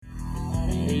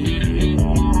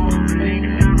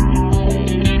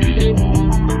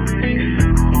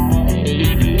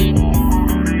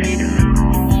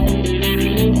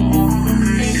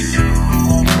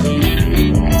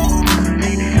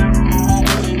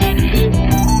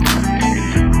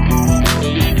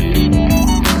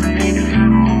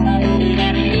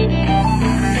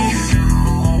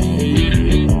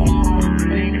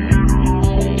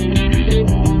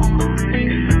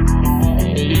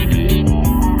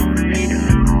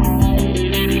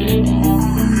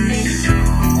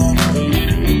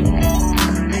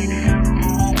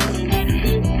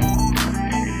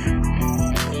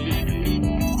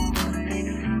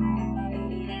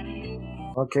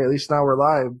Okay, at least now we're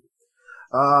live.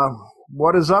 Uh,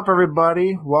 what is up,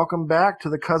 everybody? Welcome back to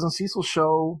the Cousin Cecil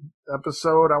Show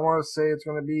episode. I want to say it's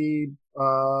going to be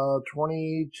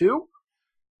 22,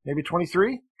 maybe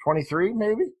 23, 23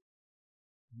 maybe.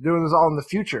 Doing this all in the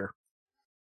future.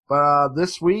 But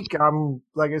this week,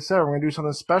 like I said, we're going to do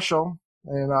something special,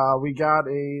 and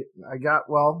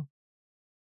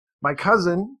my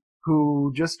cousin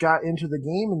who just got into the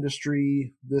game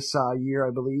industry this year,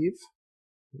 I believe.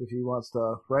 If he wants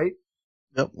to, right?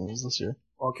 Yep, it was this year.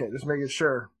 Okay, just making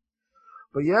sure.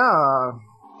 But yeah,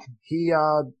 he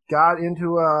got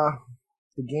into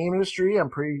the game industry. I'm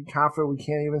pretty confident we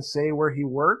can't even say where he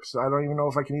works. I don't even know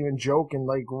if I can even joke and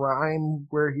like rhyme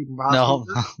where he possibly No,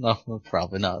 works. no,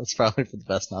 probably not. It's probably for the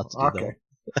best not to do Okay.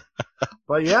 that.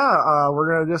 But yeah,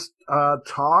 we're gonna just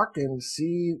talk and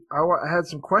see. I had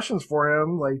some questions for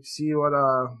him, like see what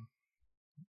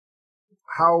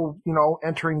how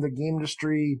entering the game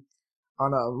industry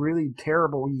on a really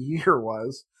terrible year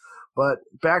was. But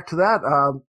back to that,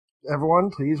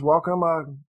 everyone, please welcome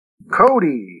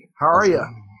Cody. How are How's it you?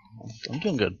 going? I'm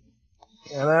doing good.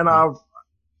 And then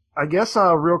I guess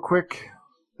real quick,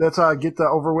 let's get that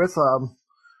over with.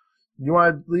 You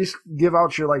want to at least give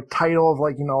out your like title of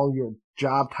like your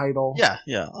job title? Yeah.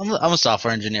 I'm a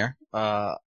software engineer.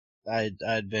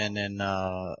 I'd been in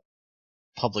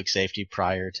public safety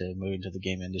prior to moving to the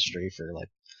game industry for like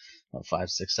 5,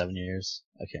 6, 7 years.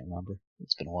 I can't remember.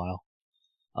 It's been a while.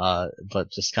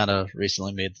 But just kind of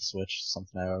recently made the switch.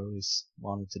 Something I always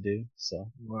wanted to do.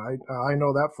 So Well, I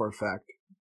know that for a fact,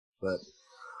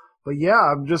 but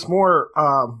yeah, I'm just more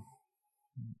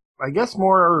I guess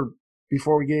more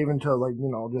before we get into like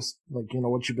just like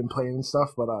what you've been playing and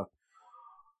stuff. But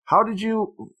how did your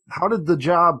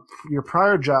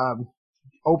prior job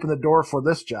open the door for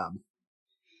this job?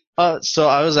 so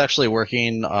I was actually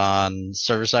working on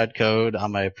server-side code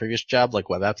on my previous job, like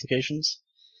web applications.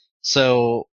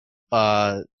 So,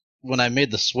 uh, when I made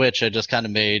the switch, I just kind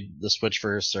of made the switch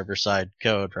for server-side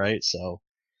code, right? So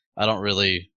I don't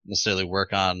really necessarily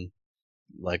work on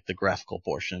like the graphical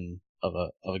portion of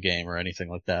a game or anything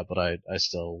like that, but I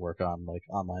still work on like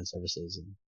online services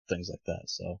and things like that.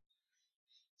 So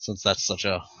since that's such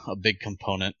a big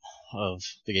component of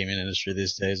the gaming industry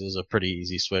these days, it was a pretty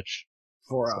easy switch.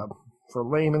 For So. for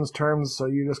layman's terms, so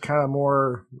you just kind of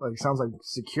more like sounds like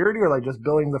security or like just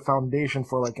building the foundation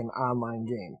for like an online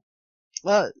game.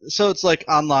 So it's like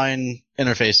online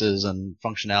interfaces and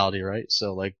functionality, right?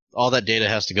 So like all that data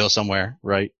has to go somewhere,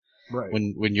 right? Right.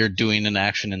 When you're doing an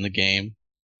action in the game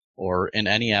or in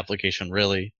any application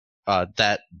really,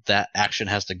 that action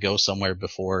has to go somewhere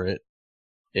before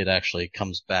it actually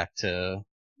comes back to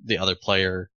the other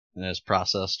player and is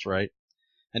processed, right?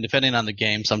 And depending on the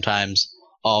game, sometimes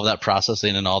all of that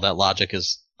processing and all that logic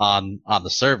is on the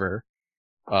server,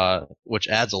 which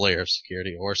adds a layer of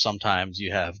security. Or sometimes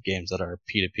you have games that are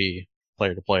P2P,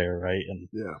 player to player, right? And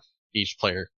Yeah. each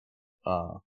player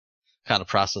uh, kind of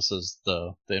processes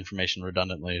the information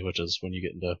redundantly, which is when you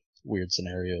get into weird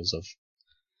scenarios of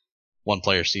one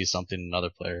player sees something, another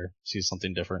player sees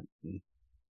something different, and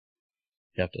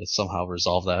you have to somehow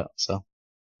resolve that. So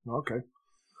Okay.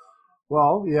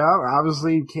 Well, yeah,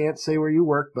 obviously you can't say where you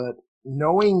work, but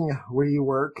knowing where you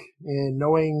work and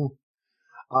knowing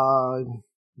uh,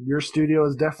 your studio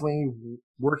is definitely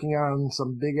working on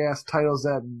some big ass titles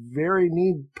that very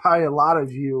need probably a lot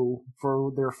of you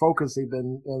for their focus. They've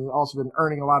been and also been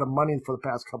earning a lot of money for the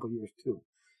past couple of years too.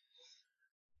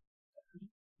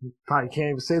 Probably can't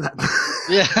even say that.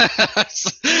 yeah,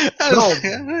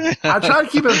 No, I try to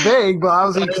keep it vague, but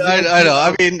obviously, I know.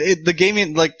 I mean, the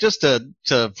gaming, like, just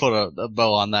to put a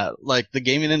bow on that, like, the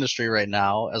gaming industry right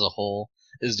now as a whole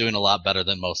is doing a lot better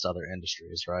than most other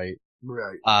industries, right?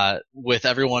 right, With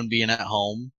everyone being at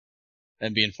home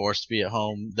and being forced to be at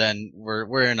home, then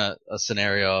we're in a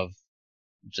scenario of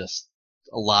just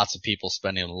lots of people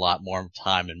spending a lot more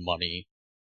time and money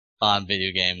on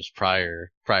video games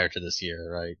prior to this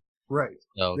year, right? right.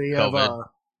 So They have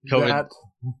COVID, that.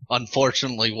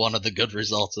 unfortunately, one of the good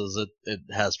results is it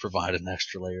has provided an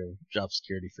extra layer of job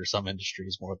security for some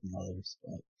industries more than others.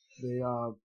 But. They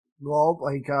well,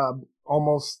 like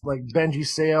almost like Benji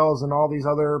Sales and all these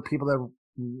other people that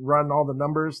run all the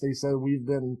numbers. They said we've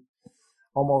been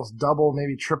almost double,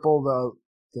 maybe triple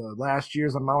the last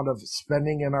year's amount of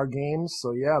spending in our games.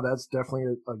 So yeah, that's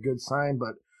definitely a good sign.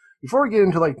 But before we get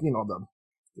into like the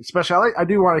especially I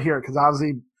do want to hear it because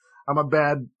obviously I'm a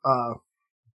bad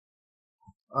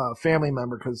family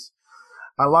member because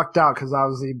I lucked out because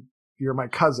obviously you're my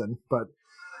cousin, but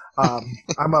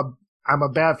I'm a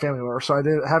bad family member, so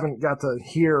haven't got to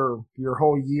hear your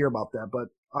whole year about that. But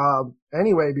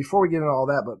anyway, before we get into all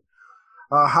that, but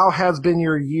How has been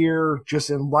your year just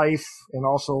in life, and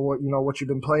also what you've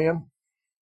been playing?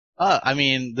 I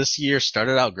mean, this year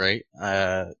started out great,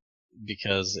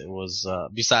 because it was,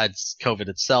 besides COVID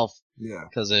itself, Yeah.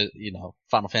 because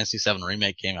Final Fantasy VII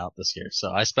Remake came out this year.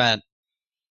 So I spent,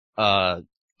 uh,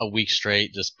 a week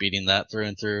straight just beating that through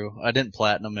and through. I didn't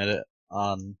platinum it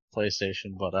on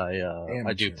PlayStation, but I do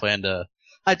Amateur. plan to,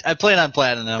 I plan on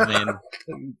platinum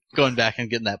and going back and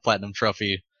getting that platinum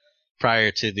trophy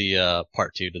prior to the,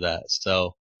 part 2 to that.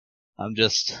 So I'm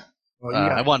just, Well,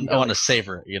 I you want got to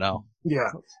savor it, yeah,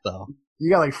 So.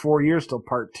 you got like 4 years till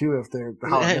part two if they're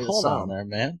how it Hey, made it hold on sound. there,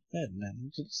 man. Hey,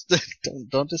 man, just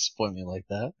don't disappoint me like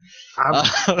that. I'm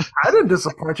Uh, I didn't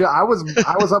disappoint you. I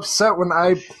was upset when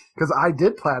because I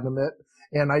did platinum it,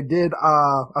 and I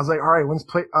was like, all right, when's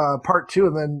play part two?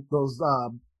 And then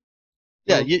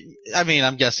yeah, those I mean,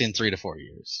 I'm guessing 3 to 4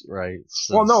 years, right?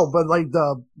 well, no, Since but like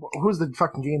who's the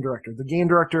fucking game director? The game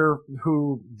director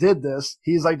who did this,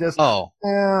 he's like this. oh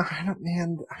I don't,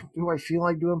 man, do I feel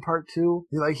like doing part two?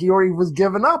 He already was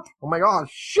giving up. I'm like, oh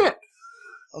shit.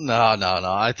 no,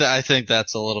 I think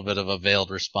that's a little bit of a veiled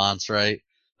response, right?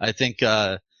 I think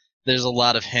there's a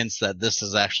lot of hints that this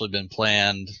has actually been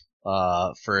planned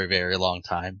for a very long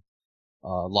time,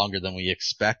 longer than we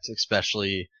expect,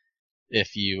 especially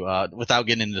if you without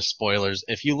getting into spoilers,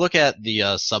 if you look at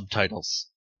the subtitles.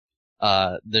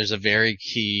 There's a very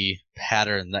key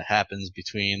pattern that happens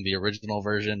between the original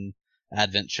version,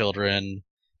 Advent Children,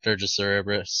 Dirge of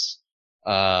Cerberus,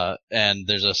 and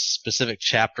there's a specific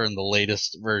chapter in the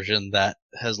latest version that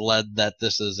has led that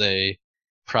this is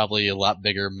probably a lot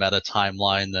bigger meta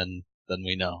timeline than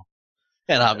we know.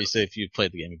 And obviously, if you've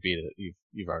played the game and beat it,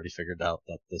 you've already figured out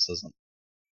that this isn't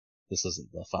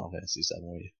the Final Fantasy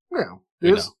VII Yeah,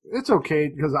 we know. it's okay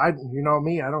because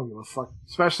me, I don't give a fuck.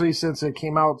 Especially since it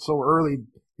came out so early,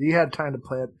 you had time to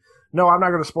play it. No, I'm not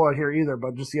going to spoil it here either.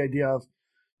 But just the idea of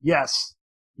yes,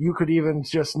 you could even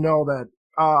just know that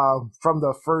from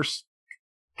the first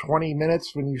 20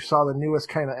 minutes when you saw the newest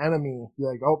kind of enemy,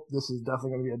 you're like, oh, this is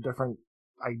definitely going to be a different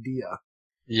idea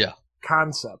Yeah.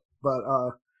 concept. But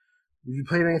have you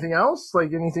played anything else?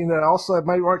 Like anything that else that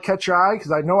might want to catch your eye?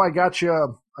 Because I know I got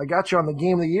you. I got you on the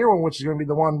game of the year one, which is going to be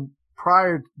the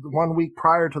 1 week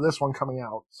prior to this one coming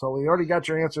out. So we already got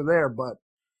your answer there, but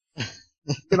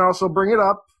you can also bring it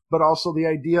up. But also the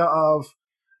idea of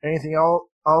anything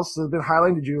else that's been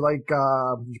highlighted. Did you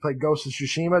play Ghost of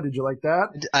Tsushima? Did you like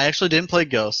that? I actually didn't play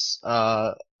Ghosts.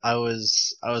 I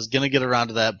was gonna get around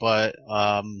to that, but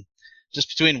just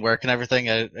between work and everything,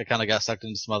 I kind of got sucked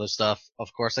into some other stuff. Of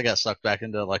course, I got sucked back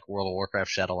into like World of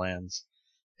Warcraft Shadowlands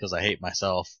because I hate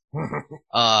myself.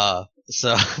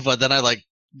 So, but then I like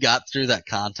got through that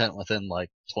content within like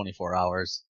 24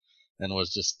 hours and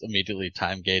was just immediately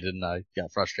time gated, and I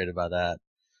got frustrated by that.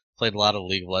 Played a lot of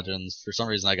League of Legends. For some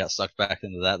reason, I got sucked back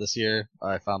into that this year.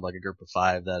 I found like a group of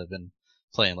 5 that I've been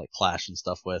playing like Clash and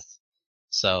stuff with.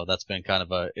 So that's been kind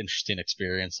of an interesting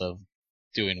experience of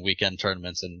doing weekend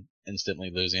tournaments and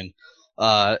instantly losing.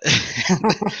 Uh,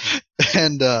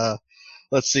 and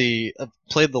let's see, I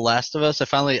played The Last of Us.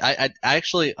 I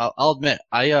actually, I'll admit,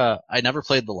 I never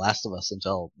played The Last of Us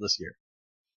until this year.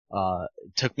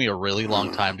 It took me a really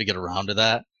long time to get around to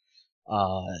that.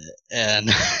 Uh, and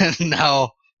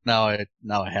now I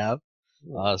have.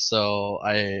 So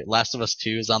Last of Us 2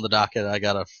 is on the docket. I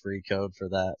got a free code for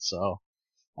that, so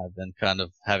I've been kind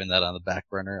of having that on the back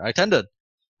burner. I tend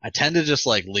to just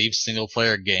like leave single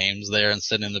player games there and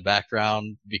sit in the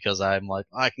background because I'm like,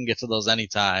 oh, I can get to those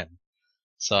anytime.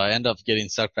 So I end up getting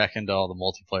sucked back into all the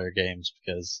multiplayer games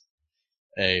because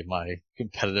A, my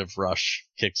competitive rush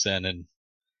kicks in,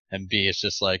 and B, it's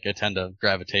just like I tend to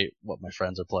gravitate what my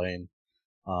friends are playing.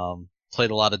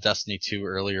 Played a lot of Destiny 2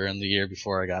 earlier in the year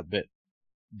before I got bit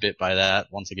by that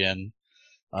once again.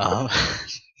 Um,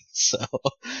 so,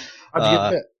 How'd you get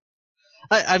uh, bit?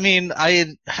 I mean,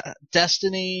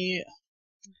 Destiny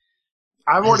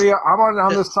I'm has,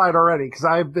 on this side already because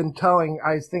I've been telling.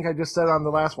 I think I just said on the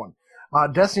last one.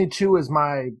 Destiny 2 is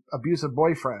my abusive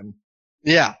boyfriend.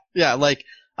 yeah, like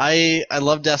I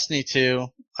love Destiny 2.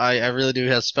 I really do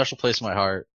have a special place in my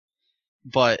heart,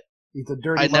 but He's a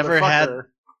dirty I never had motherfucker.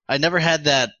 I never had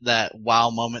that wow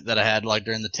moment that I had like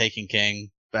during the Taken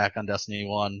King back on Destiny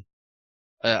 1.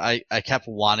 I kept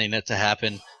wanting it to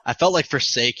happen. I felt like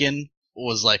Forsaken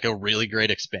was like a really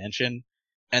great expansion,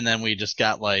 and then we just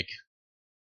got like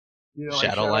You know, like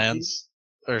Shadowkeep. Shadowlands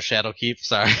or Shadowkeep.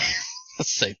 Sorry,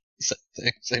 same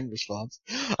thing, same response.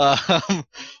 Um,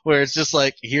 where it's just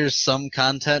like here's some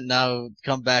content now,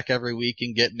 come back every week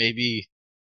and get maybe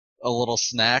a little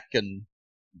snack and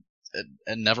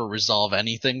never resolve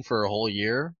anything for a whole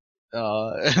year.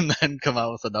 and then come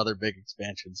out with another big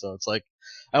expansion. So it's like,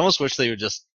 I almost wish they would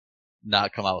just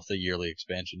not come out with a yearly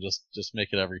expansion. Just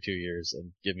make it every 2 years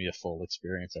and give me a full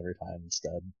experience every time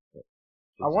instead. But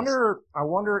I wonder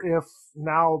if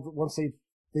now once they've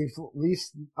at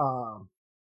least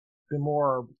been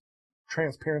more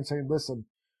transparent, saying, listen,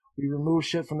 we removed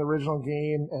shit from the original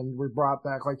game and we brought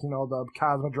back like the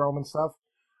Cosmodrome and stuff.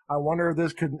 I wonder if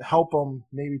this could help them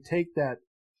maybe take that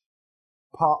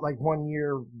like 1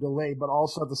 year delay, but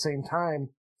also at the same time,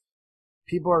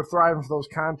 people are thriving for those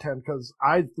content because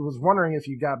I was wondering if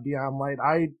you got Beyond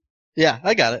Light. Yeah,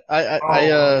 I got it.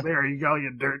 There you go,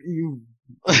 you dirt.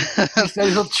 He said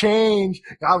he'll change.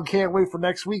 I can't wait for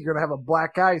next week. You're gonna have a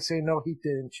black guy saying no, he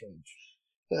didn't change.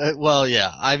 Well,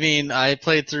 yeah. I mean, I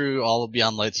played through all of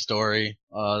Beyond Light's story.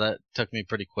 That took me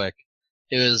pretty quick.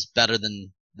 It was better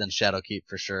than Shadowkeep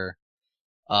for sure.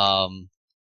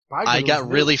 I got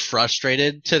really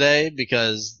frustrated today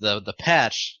because the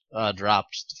patch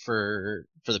dropped for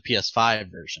the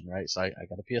PS5 version, right? So I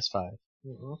got a PS5.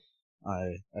 Mm-hmm.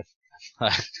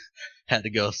 I had to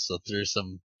go through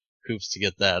some hoops to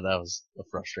get that. That was a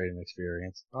frustrating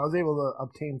experience. I was able to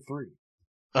obtain 3.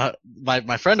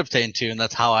 My friend obtained 2, and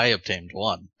that's how I obtained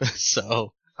 1.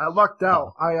 So I lucked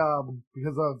out. I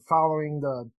because of following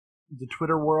the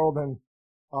Twitter world, and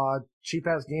Cheap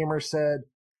Ass Gamer said,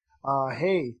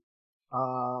 hey,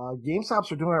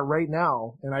 GameStops are doing it right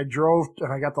now, and I drove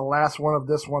and I got the last one of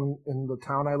this one in the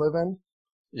town I live in.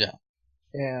 Yeah.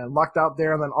 And lucked out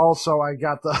there, and then also I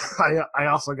got I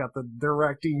also got the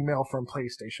direct email from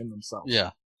PlayStation themselves.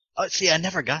 Yeah. Oh, see, I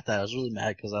never got that. I was really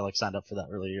mad because I signed up for that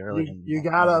really early. You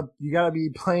gotta be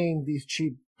playing these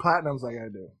cheap platinums like I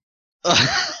do.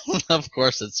 Of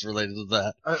course, it's related to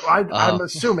that. I'm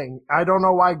assuming. I don't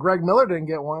know why Greg Miller didn't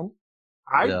get one.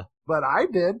 But I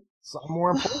did. So I'm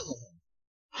more important than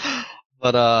him.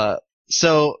 But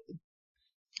so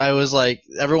I was like,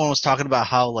 everyone was talking about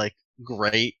how like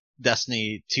great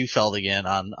Destiny 2 felt again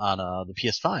on the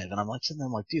PS5, and I'm like sitting there,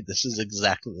 I'm like, dude, this is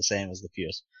exactly the same as the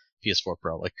PS4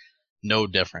 Pro, like no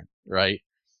different, right?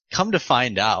 Come to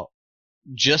find out,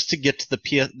 just to get to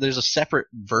the there's a separate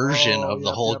version of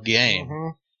the whole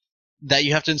game that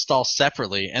you have to install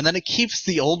separately, and then it keeps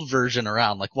the old version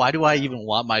around. Like, why do I even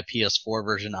want my PS4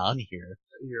 version on here?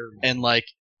 And like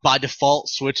by default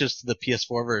switches to the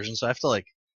PS4 version, so I have to like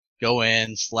go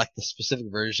in, select the specific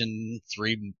version,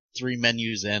 three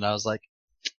menus in. I was like,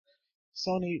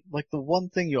 Sony, like the one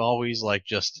thing you always like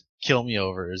just kill me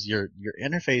over is your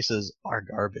interfaces are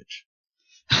garbage.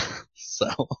 So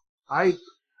I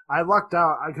lucked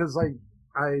out because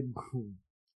I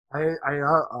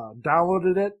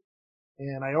downloaded it,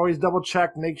 and I always double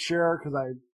check, make sure, because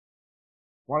I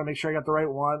want to make sure I got the right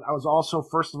one. I was also,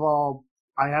 first of all,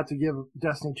 I had to give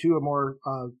Destiny 2 a more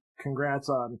congrats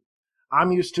on.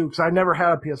 I'm used to, because I never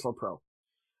had a PS4 Pro.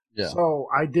 Yeah. So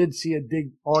I did see a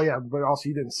dig. Oh yeah, but also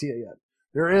you didn't see it yet.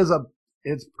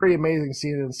 It's pretty amazing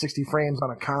seeing it in 60 frames on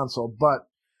a console, but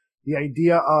the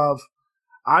idea of,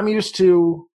 I'm used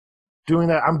to doing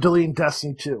that. I'm deleting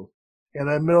Destiny 2. In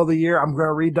the middle of the year, I'm going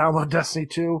to re-download Destiny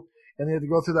 2, and they have to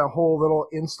go through that whole little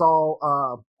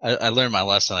install. I learned my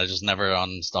lesson. I just never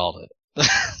uninstalled it.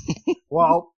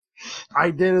 Well,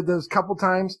 I did it this couple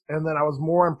times, and then I was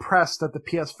more impressed that the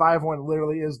PS5 one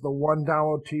literally is the one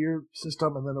download to your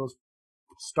system, and then it was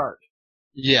start.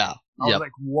 Yeah. I was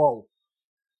like, whoa.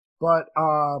 But,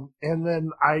 and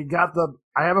then I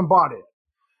haven't bought it,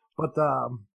 but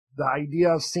the idea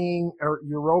of seeing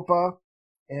Europa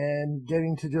and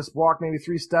getting to just walk maybe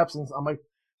 3 steps, and I'm like,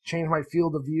 change my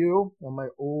field of view. I'm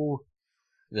like, oh,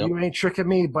 you ain't tricking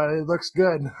me, but it looks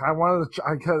good. I wanted to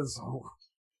try because.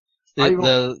 I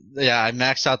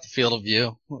maxed out the field of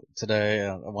view today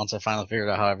once I finally figured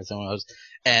out how everything was.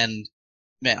 And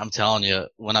man, I'm telling you,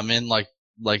 when I'm in like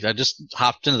I just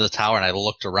hopped into the tower and I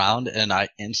looked around and I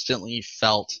instantly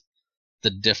felt the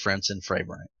difference in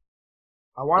frame rate.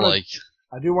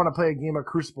 I do want to play a game of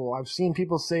Crucible. I've seen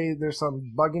people say there's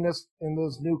some bugginess in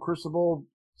those new Crucible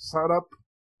setup.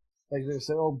 Like they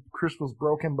say, oh, Crucible's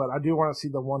broken, but I do want to see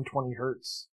the 120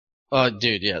 hertz. Oh,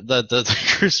 dude, yeah. The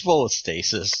Crucible with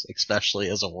stasis, especially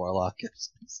as a warlock,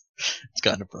 it's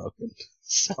kind of broken.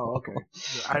 So, oh, okay.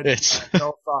 I have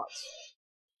no thoughts.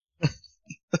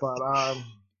 But,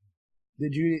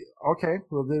 did you, okay,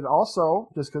 well,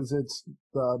 just because it's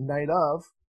the night of,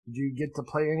 did you get to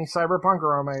play any Cyberpunk,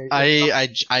 or am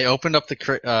I opened up the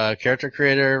character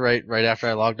creator right after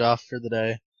I logged off for the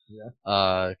day. Yeah.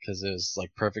 Because it was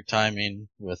like perfect timing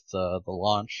with the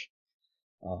launch.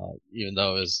 Even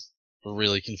though it was a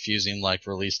really confusing like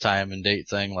release time and date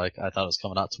thing. Like I thought it was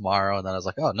coming out tomorrow, and then I was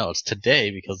like, oh no, it's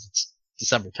today because it's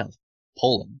December 10th,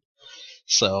 Poland.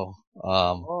 So,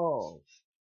 Oh,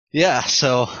 yeah,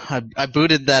 so I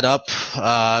booted that up,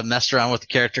 messed around with the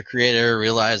character creator,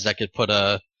 realized I could put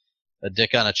a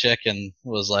dick on a chick, and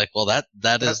was like, well, that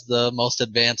that is the most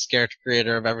advanced character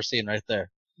creator I've ever seen right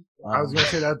there. I was Um, gonna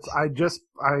say that's I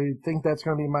think that's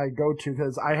gonna be my go-to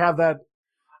because I have that.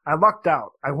 I lucked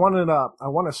out. I won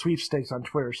a sweepstakes on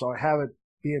Twitter, so I have it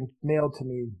being mailed to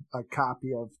me a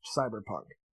copy of Cyberpunk.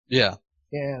 yeah.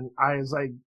 And I was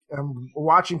like, I'm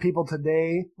watching people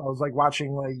today. I was like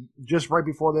watching like just right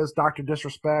before this, Doctor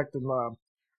Disrespect, and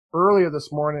earlier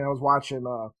this morning I was watching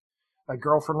a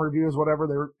girlfriend reviews,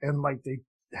 whatever. And like they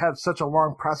had such a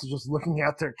long process just looking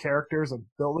at their characters and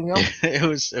building them.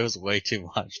 It was way too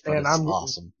much, but And it's I'm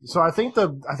awesome. so I think the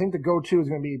go to is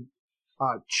going to be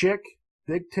chick,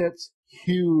 big tits,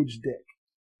 huge dick.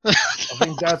 I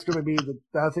think that's going to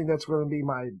be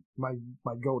my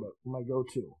go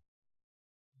to.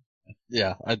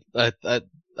 Yeah,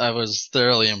 I was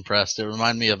thoroughly impressed. It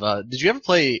reminded me of did you ever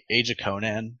play Age of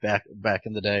Conan back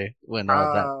in the day when that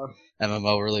Uh,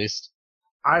 MMO released?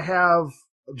 I have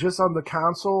just on the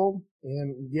console,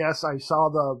 and yes, I saw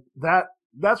that.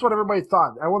 That's what everybody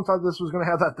thought. Everyone thought this was going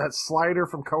to have that slider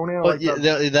from Conan, Well, like yeah,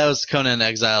 the. that was Conan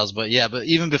Exiles, but yeah, but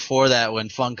even before that, when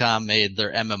Funcom made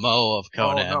their MMO of Oh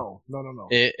Conan, no, no, no, no.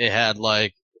 it had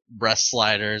like breast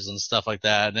sliders and stuff like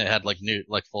that, and it had like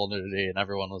full nudity, and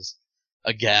everyone was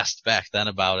aghast back then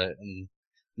about it. And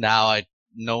now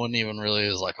no one even really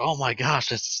is like, oh my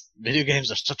gosh, it's video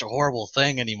games are such a horrible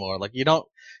thing anymore. Like you don't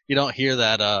hear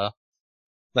that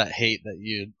hate that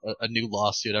a new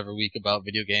lawsuit every week about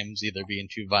video games either being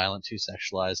too violent, too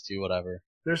sexualized, too whatever.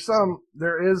 So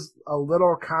There is a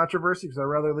little controversy because I'd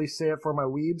rather at least say it for my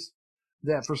weebs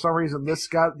that for some reason this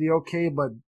got the okay,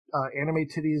 but anime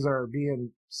titties are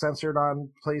being censored on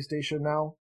PlayStation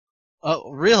now. oh,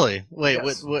 really? Wait, what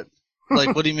Yes. what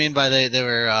like what do you mean by they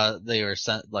were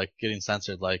like getting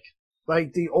censored? Like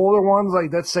Like the older ones,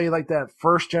 like let's say like that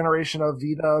first generation of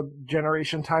Vita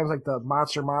generation times, like the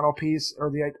Monster Mono piece or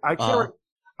the uh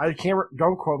I can't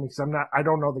don't quote me because I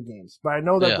don't know the games, but I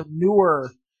know that yeah, the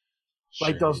newer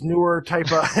like sure those you newer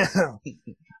type of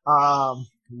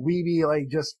weeby like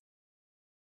just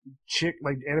chick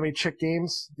like anime chick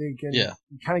games they do. can Yeah.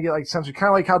 kind of get like censored, kind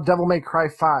of like how Devil May Cry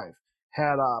 5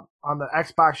 had on the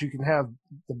Xbox you can have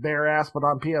the bare ass, but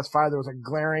on PS5 there was a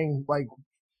glaring like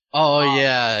Oh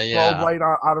yeah, strobe yeah. light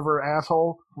out of her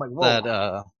asshole. I'm like,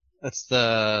 whoa. That's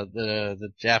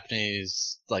the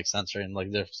Japanese like censoring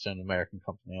like they're just an American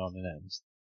company owning it. It's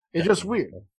It's just Japanese,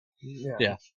 weird. but Yeah.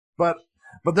 yeah.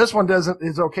 But this one doesn't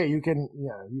it's okay. You can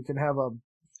have a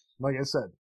like I said,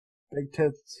 big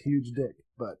tits, huge dick.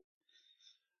 But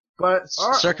all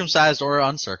right. Circumcised or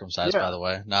uncircumcised, by Yeah. the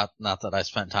way. Not that I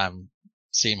spent time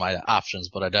seeing my options,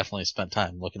 but I definitely spent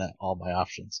time looking at all my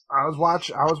options. I was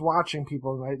watching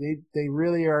people and they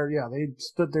really are they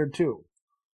stood there too.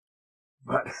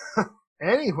 But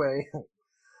anyway,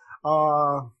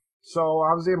 uh so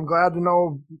obviously I'm glad to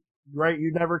know right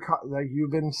you never like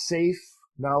you've been safe.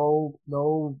 No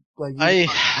like you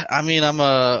I mean, I'm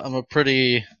a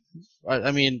pretty,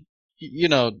 I mean,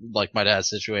 like my dad's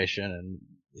situation, and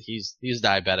he's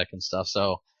diabetic and stuff.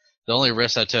 So the only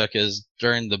risk I took is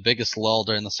during the biggest lull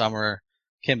during the summer,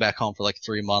 came back home for like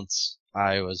 3 months.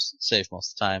 I was safe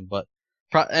most of the time, but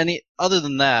any other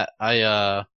than that,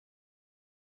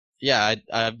 yeah,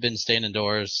 I've been staying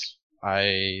indoors.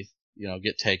 I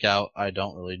get takeout. I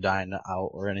don't really dine out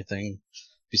or anything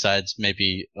besides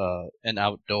maybe an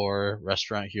outdoor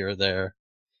restaurant here or there.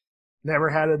 never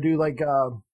had to do like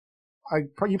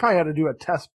you probably had to do a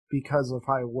test because of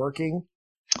how working.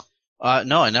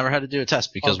 No, I never had to do a test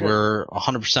Oh, because good. we're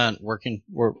 100% working.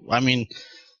 I mean,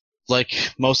 like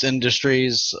most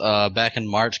industries, back in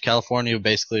March, California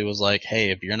basically was like,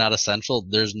 hey, if you're not essential,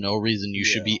 there's no reason you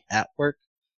should Yeah. be at work.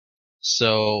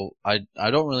 So I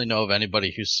don't really know of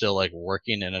anybody who's still like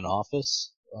working in an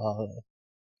office,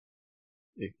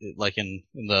 like in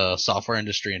the software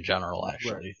industry in general, Right.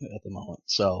 actually, at the moment.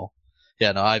 So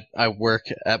yeah, no, I work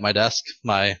at my desk.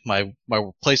 My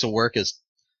place of work is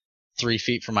 3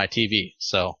 feet from my TV.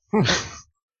 So.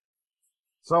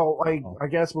 So, like, I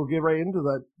guess we'll get right into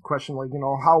that question. Like,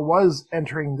 how was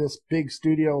entering this big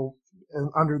studio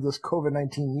under this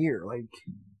COVID-19 year? Like,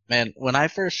 Man, when I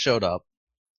first showed up,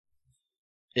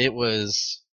 it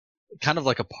was kind of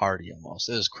like a party almost.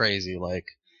 It was crazy. Like,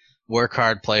 work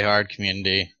hard, play hard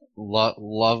community.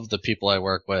 Love the people I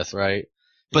work with, right?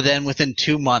 But then within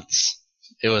 2 months,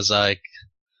 it was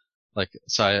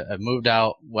so I moved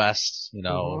out west,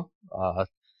 mm-hmm.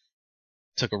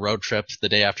 took a road trip the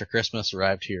day after Christmas,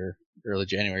 arrived here early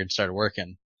January and started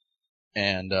working.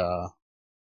 And,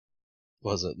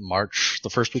 was it March, the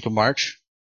first week of March?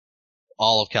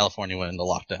 all of California went into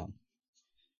lockdown.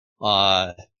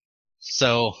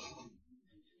 So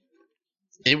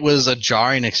it was a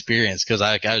jarring experience because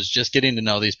I was just getting to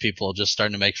know these people, just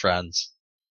starting to make friends,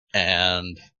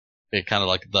 and it kind of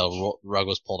like the rug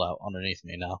was pulled out underneath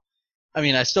me now. I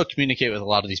mean, I still communicate with a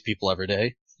lot of these people every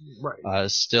day. Right. I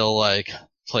still like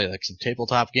play like some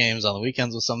tabletop games on the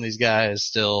weekends with some of these guys.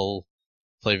 Still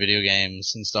play video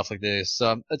games and stuff like this.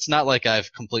 So it's not like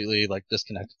I've completely like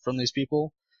disconnected from these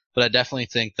people, but I definitely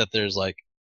think that there's like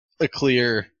a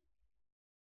clear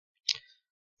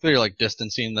like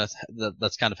distancing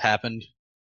that's kind of happened.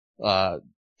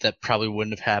 That probably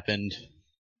wouldn't have happened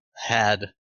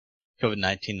had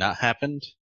COVID-19 not happened.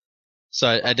 So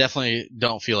I definitely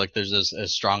don't feel like there's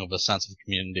as strong of a sense of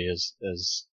community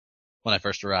as when I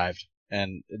first arrived,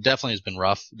 and it definitely has been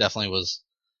rough. Definitely was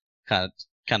kind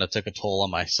of took a toll on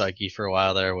my psyche for a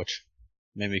while there, which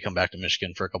made me come back to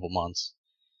Michigan for a couple months,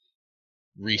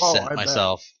 reset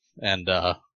myself, and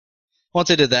once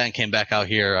I did that and came back out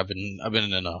here, I've been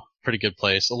in a pretty good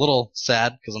place. A little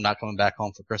sad because I'm not coming back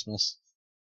home for Christmas,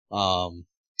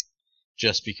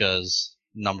 just because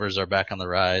numbers are back on the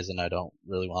rise, and I don't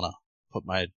really want to put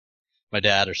my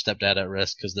dad or stepdad at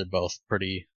risk because they're both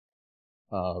pretty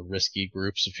risky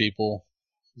groups of people.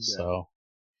 Yeah. So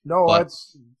no,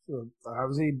 that's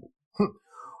obviously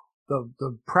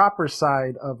the proper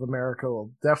side of America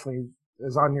will definitely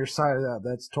is on your side of that.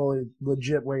 That's totally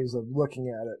legit ways of looking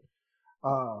at it.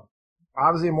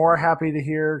 Obviously more happy to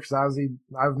hear because obviously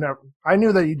I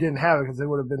knew that you didn't have it because it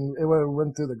would have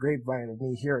went through the grapevine of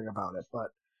me hearing about it. But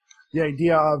the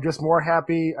idea of just more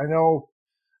happy, I know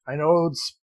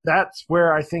that's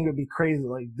where I think it would be crazy.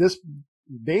 Like this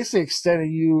basically extended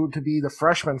you to be the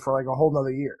freshman for like a whole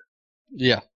nother year.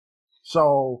 Yeah.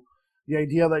 So the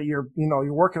idea that you're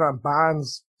working on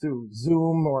bonds through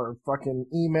Zoom or fucking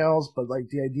emails, but like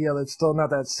the idea that it's still not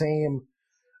that same,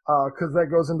 because that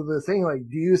goes into the thing. Like,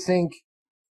 do you think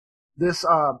this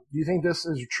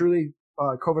is truly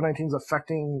COVID-19 is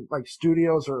affecting like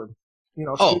studios or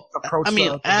approach? I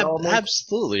mean,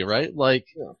 absolutely, right? Like,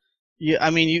 yeah,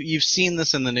 I mean, you've seen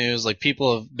this in the news. Like,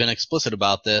 people have been explicit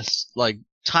about this. Like,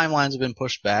 timelines have been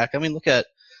pushed back. I mean, look at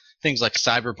things like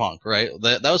Cyberpunk, right?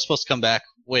 That was supposed to come back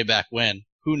way back when.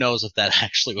 Who knows if that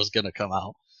actually was going to come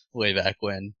out way back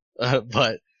when?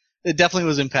 But it definitely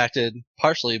was impacted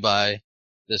partially by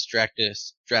this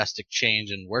drastic change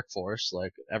in workforce.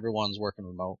 Like everyone's working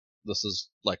remote. This is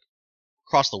like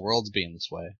across the world's being this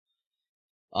way.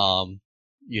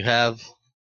 You have,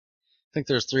 I think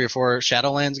there's 3 or 4.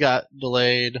 Shadowlands got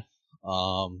delayed.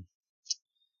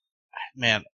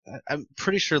 Man, I'm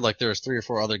pretty sure like there was 3 or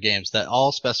 4 other games that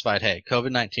all specified, hey,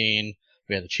 COVID-19,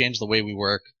 we had to change the way we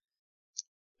work.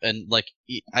 And like,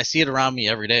 I see it around me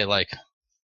every day. Like,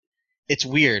 it's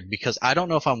weird because I don't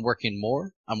know if I'm working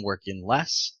more, I'm working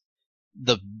less.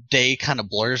 The day kind of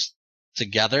blurs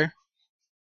together.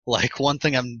 Like at one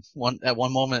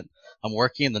moment I'm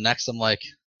working, and the next I'm like,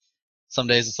 some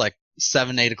days it's like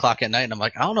 7, 8 o'clock at night, and I'm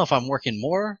like, I don't know if I'm working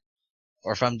more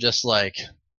or if I'm just like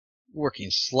working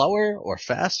slower or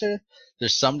faster.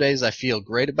 There's some days I feel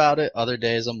great about it. Other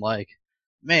days I'm like,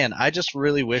 man, I just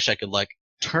really wish I could like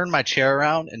turn my chair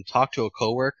around and talk to a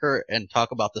coworker and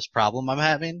talk about this problem I'm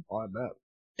having. Oh, I bet.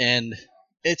 And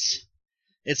it's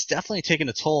definitely taken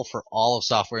a toll for all of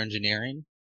software engineering.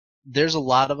 There's a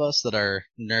lot of us that are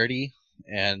nerdy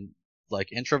and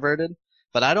like introverted,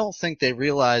 but I don't think they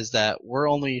realize that we're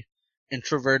only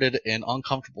introverted in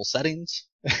uncomfortable settings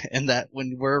and that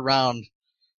when we're around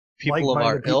people of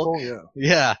our ilk,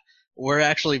 yeah, we're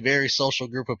actually a very social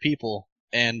group of people.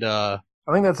 And I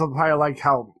think that's probably like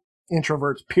how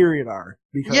introverts period are,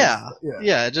 because yeah,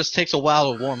 it just takes a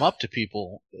while to warm up to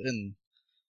people,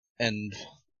 and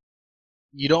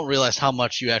you don't realize how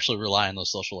much you actually rely on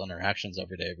those social interactions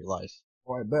every day of your life.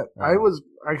 Oh, I bet.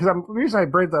 The reason I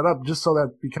bring that up just so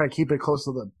that we kind of keep it close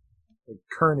to the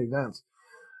current events.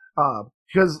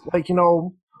 Because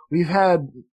we've had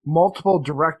multiple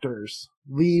directors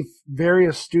leave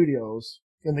various studios,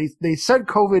 and they said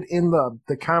COVID in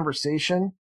the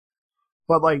conversation,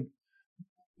 but like,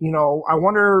 I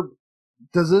wonder,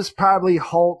 does this probably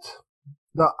halt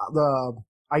the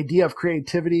idea of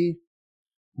creativity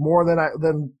more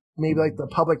than maybe like the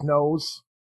public knows?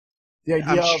 The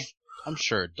idea I'm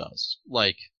sure it does.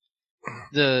 Like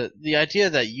the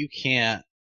idea that you can't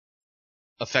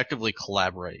effectively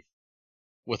collaborate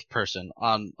with a person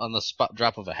on the spot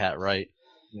drop of a hat, right?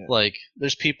 Yeah. Like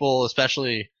there's people,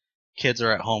 especially kids,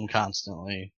 are at home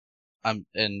constantly. And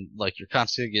like you're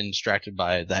constantly getting distracted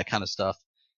by that kind of stuff.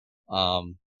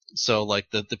 So like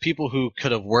the people who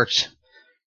could have worked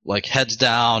like heads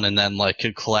down and then like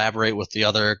could collaborate with the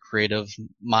other creative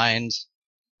minds.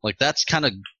 Like that's kind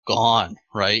of gone,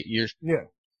 right? Yeah.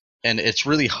 And it's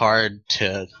really hard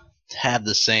to have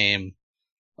the same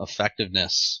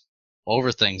effectiveness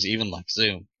over things, even like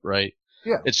Zoom, right?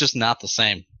 Yeah. It's just not the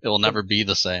same. It will never be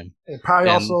the same. It And probably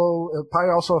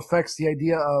also affects the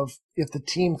idea of if the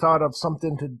team thought of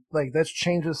something to like, let's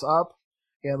change this up,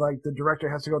 and like the director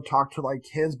has to go talk to like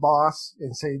his boss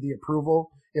and say the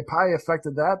approval. It probably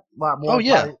affected that a lot oh more.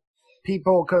 yeah, Probably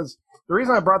people, because the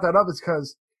reason I brought that up is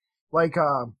because like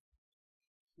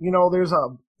there's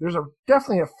a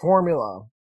definitely a formula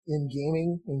in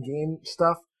gaming in game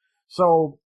stuff.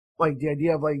 So like the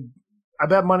idea of like, I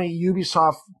bet money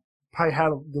Ubisoft probably had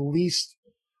the least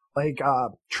like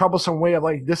troublesome way of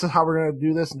like, this is how we're gonna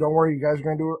do this, and don't worry, you guys are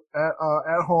gonna do it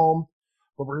at home,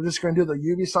 but we're just gonna do the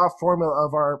Ubisoft formula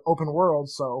of our open world.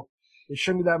 So it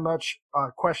shouldn't be that much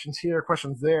questions here,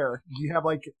 questions there. You have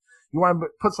like, you want to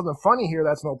put something funny here,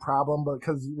 that's no problem, but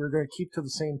because we're gonna keep to the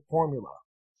same formula.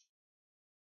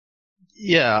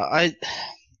 yeah.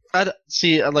 I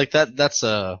see. Like that. That's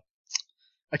a.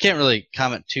 I can't really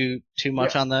comment too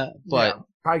much Yeah, on that, yeah, but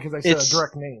probably because I said a it's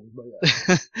direct name, but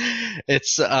yeah.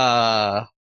 it's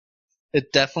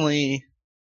it definitely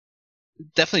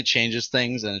changes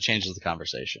things and it changes the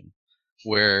conversation.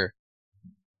 Where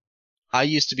I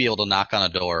used to be able to knock on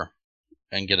a door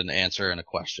and get an answer and a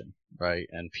question, right?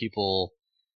 And people,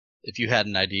 if you had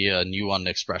an idea and you wanted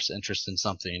to express interest in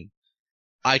something,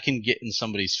 I can get in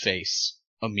somebody's face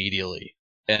immediately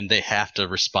and they have to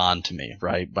respond to me,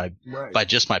 right? Right. By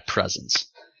just my presence.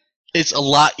 It's a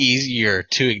lot easier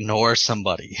to ignore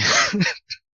somebody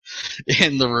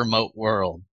in the remote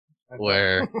world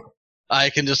where I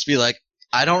can just be like,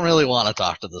 I don't really want to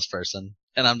talk to this person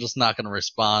and I'm just not going to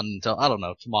respond until, I don't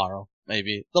know, tomorrow.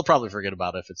 Maybe they'll probably forget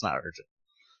about it if it's not urgent,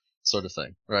 sort of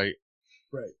thing, right?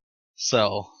 Right.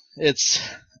 So it's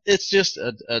just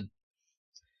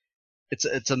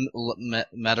it's a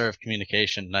matter of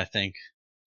communication, and I think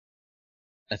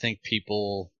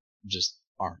people just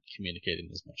aren't communicating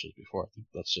as much as before. I think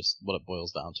that's just what it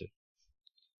boils down to.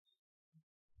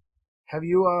 Have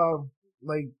you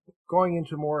like, going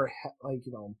into more like,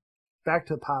 back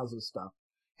to positive stuff?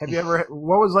 Have you ever,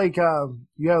 what was like,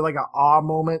 you had like an awe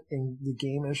moment in the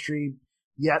game industry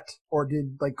yet, or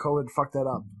did like COVID fuck that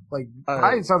up? Like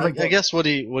probably it sounds like I that. guess what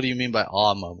do you mean by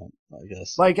awe moment? I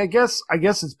guess Like I guess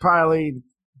it's probably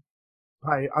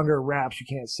under wraps. You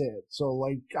can't say it. So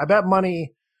like, I bet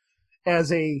money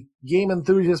as a game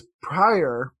enthusiast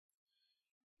prior,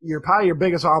 your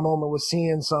biggest awe moment was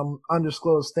seeing some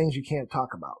undisclosed things you can't talk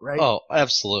about, right? oh,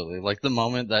 absolutely. Like the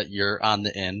moment that you're on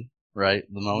the in, right?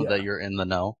 The moment Yeah. that you're in the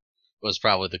know was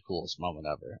probably the coolest moment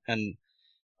ever. And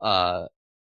uh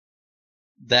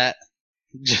that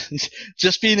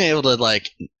just being able to like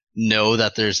know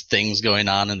that there's things going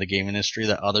on in the game industry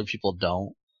that other people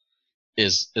don't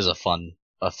is a fun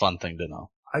thing to know.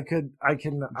 I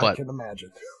But can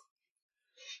imagine.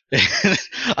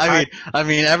 I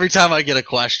mean, every time I get a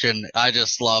question, I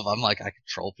just love. I'm like, I can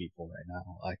troll people right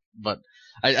now. But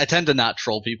I tend to not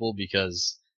troll people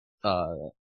because uh,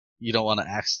 you don't want to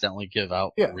accidentally give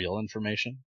out Yeah. real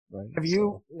information, right?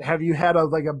 Have you had a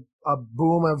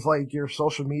boom of like your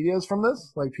social medias from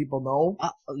this? Like people know?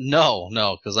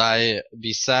 No, because I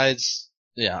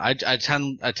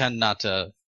tend not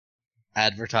to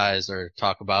advertise or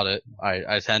talk about it.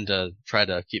 I tend to try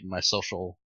to keep my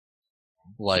social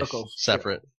life Circles,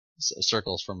 separate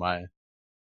circles from my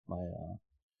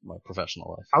my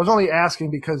professional life. I was only asking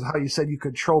because how you said you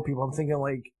could troll people. I'm thinking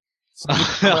like some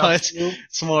people No, coming up to you.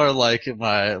 it's more like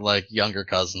my like younger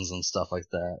cousins and stuff like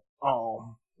that.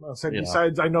 Oh, I said, You know.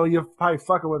 besides, I know you're probably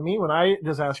fucking with me when I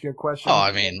just ask you a question. Oh,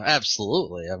 I mean,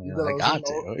 absolutely. I mean, I Those, got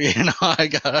to. You know,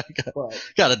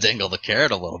 but got to dingle the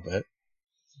carrot a little bit.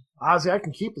 honestly, I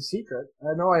can keep a secret.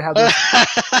 I know I have this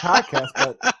podcast,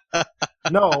 but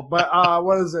no. But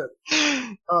what is it?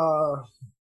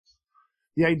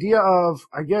 The idea of,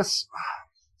 I guess,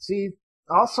 see,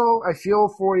 also I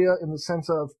feel for you in the sense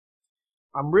of,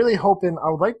 I'm really hoping, I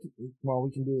would like to, well,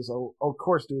 we can do this, I'll of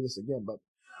course do this again, but,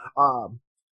 um,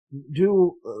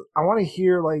 I want to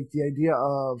hear like the idea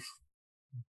of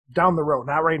down the road,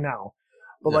 not right now,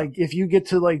 but Yeah. like if you get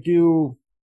to like do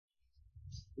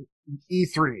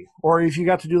E3, or if you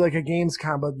got to do like a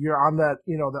Gamescom, but you're on that,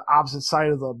 the opposite side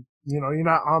of the, you're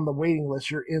not on the waiting list,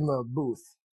 you're in the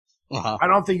booth. Uh-huh. I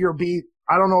don't think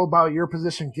I don't know about your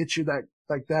position, get you that,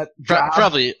 like that job.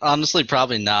 Probably, honestly,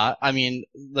 probably not. I mean,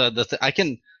 I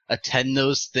can attend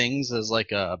those things as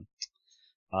like a,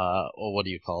 or what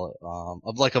do you call it?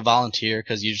 Of like a volunteer,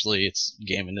 because usually it's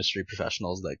game industry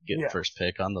professionals that get Yeah. first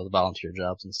pick on those volunteer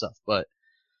jobs and stuff. But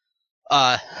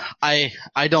Uh,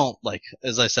 I don't like,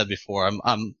 as I said before,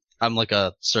 I'm like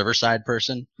a server side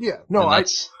person, Yeah, no, and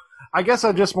that's I guess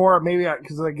I just more maybe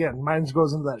because again, mine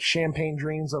goes into that champagne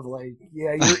dreams of like,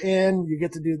 yeah, you're in, you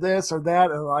get to do this or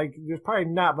that, and like, there's probably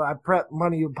not, but I bet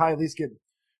money you'd probably at least get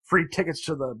free tickets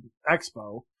to the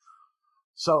expo.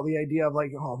 So the idea of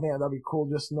like, oh man, that'd be cool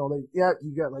just to know that, yeah,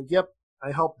 you got like, yep,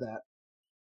 I helped that.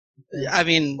 And I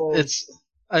mean, people, it's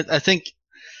I think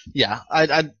yeah,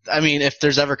 I mean, if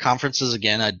there's ever conferences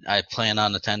again, I plan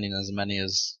on attending as many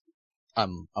as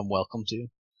I'm welcome to.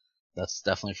 That's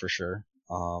definitely for sure.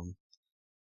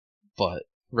 But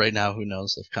right now, who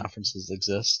knows if conferences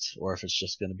exist or if it's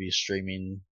just going to be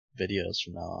streaming videos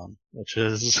from now on, which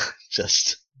is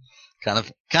just kind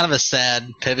of a sad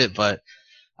pivot, but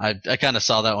I kind of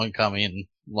saw that one coming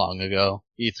long ago.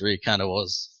 E3 kind of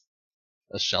was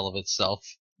a shell of itself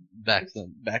back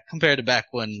compared to back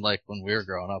when we were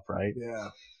growing up, right? yeah,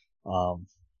 Um,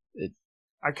 it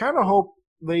I kind of hope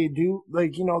they do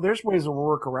like there's ways to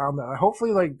work around that.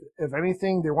 Hopefully, like if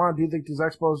anything, they want to do like these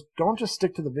expos. Don't just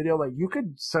stick to the video. Like you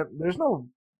could set. There's no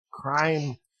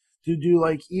crime to do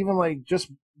like even like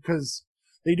just because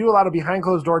they do a lot of behind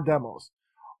closed door demos,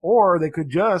 or they could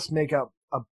just make a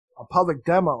public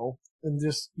demo and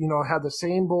just have the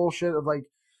same bullshit of like,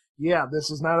 yeah, this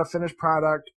is not a finished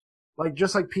product, like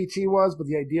just like PT was, but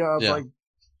the idea of yeah, like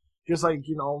just like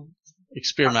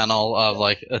experimental of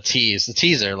like a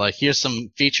teaser. Like here's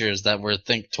some features that we're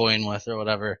toying with or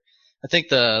whatever. I think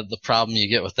the problem you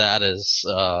get with that is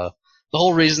the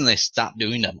whole reason they stopped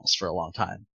doing demos for a long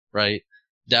time, right?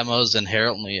 Demos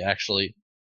inherently actually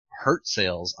hurt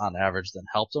sales on average than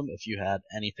helped them if you had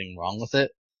anything wrong with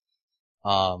it.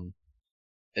 Um,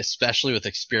 especially with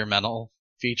experimental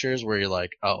features where you're like,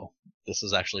 oh, this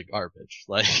is actually garbage.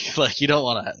 Like you don't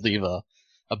want to leave a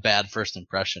bad first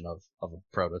impression of a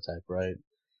prototype, right?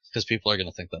 Because people are going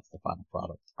to think that's the final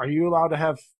product. are you allowed to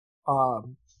have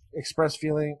express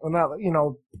feeling or not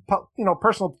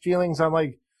personal feelings on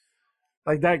like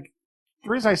that? The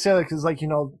reason I say that is like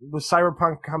with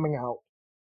Cyberpunk coming out,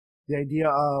 the idea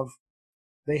of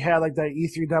they had like that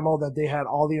E3 demo that they had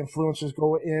all the influencers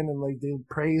go in and like they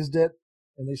praised it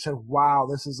and they said, wow,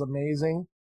 this is amazing.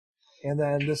 And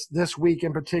then this week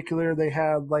in particular, they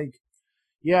had like,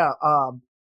 yeah,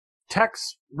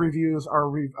 text reviews are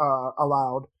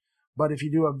allowed, but if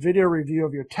you do a video review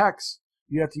of your text,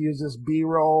 you have to use this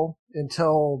B-roll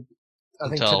until I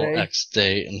think Until today. X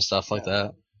date and stuff like Yeah.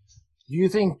 that. Do you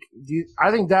think?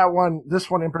 I think this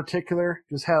one in particular,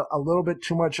 just had a little bit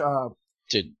too much.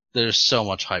 Dude, there's so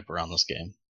much hype around this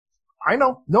game. I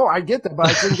know, no, I get that, but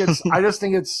I just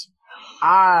think it's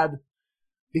odd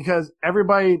because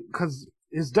because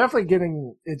it's definitely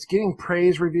getting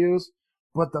praise reviews,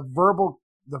 but the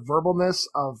verbalness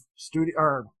of studio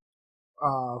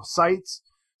or sites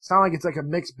sound like it's like a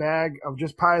mixed bag of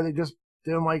just probably they just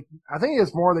didn't like. I think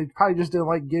it's more they probably just didn't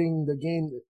like getting the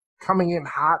game coming in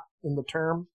hot in the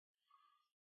term.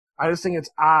 I just think it's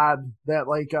odd that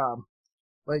like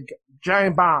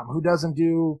Giant Bomb, who doesn't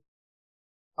do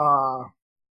uh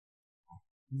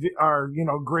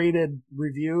graded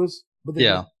reviews, but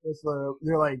Yeah.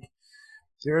 they're like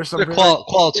there's some They're very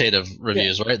qualitative yeah,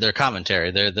 reviews, right? They're commentary.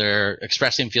 They're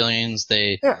expressing feelings.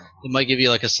 yeah. They might give you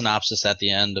like a synopsis at the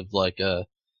end of like a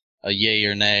yay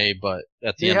or nay, but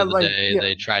at the They end of had the like day, yeah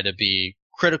they try to be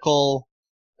critical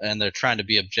and they're trying to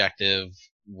be objective,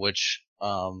 which,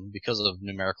 because of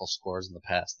numerical scores in the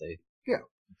past, they yeah.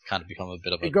 kind of become a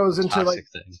bit of It a goes into like toxic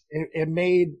thing. it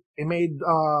made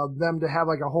them to have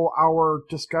like a whole hour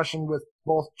discussion with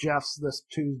both Jeffs this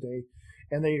Tuesday,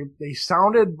 and they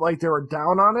sounded like they were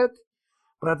down on it,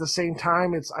 but at the same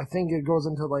time, I think it goes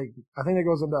into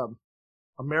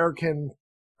American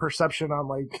perception on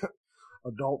like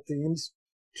adult themes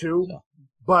too, Yeah.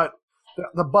 but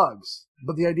the bugs,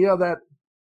 but the idea that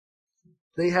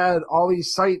they had all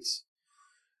these sites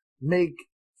make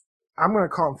I'm gonna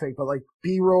call them fake, but like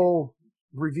B-roll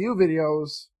review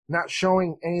videos, not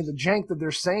showing any of the jank that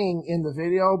they're saying in the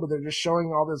video, but they're just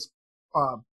showing all this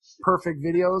perfect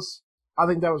videos. I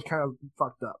think that was kind of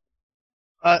fucked up.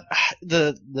 Uh,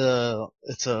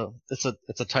 it's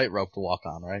a tightrope to walk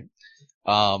on, right?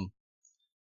 Um,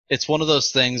 it's one of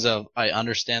those things of I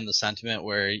understand the sentiment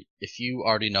where if you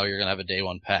already know you're gonna have a day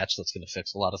one patch that's gonna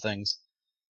fix a lot of things,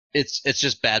 it's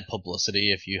just bad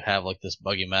publicity if you have like this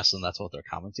buggy mess and that's what they're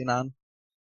commenting on.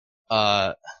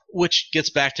 Which gets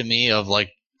back to me of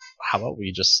like, how about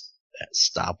we just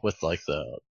stop with like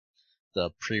the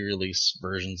pre-release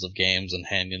versions of games and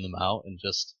handing them out and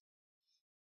just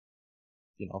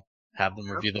have them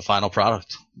review the final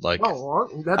product. Like Oh,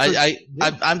 that's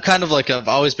I'm kind of like I've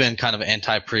always been kind of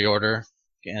anti pre-order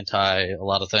anti a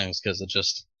lot of things because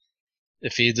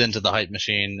it feeds into the hype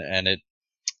machine, and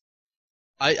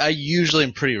I usually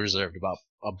am pretty reserved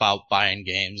about buying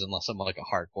games unless I'm like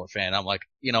a hardcore fan. I'm like,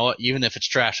 you know what, even if it's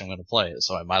trash, I'm gonna play it,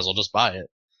 so I might as well just buy it.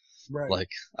 Right. Like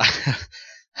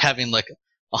having like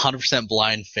 100%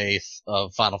 blind faith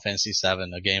of Final Fantasy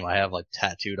VII, a game I have like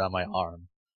tattooed on my arm.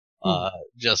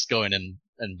 Just going in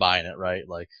and buying it, right?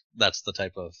 Like that's the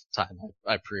type of time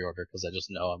I pre-order because I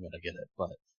just know I'm gonna get it. But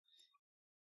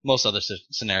most other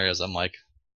scenarios, I'm like,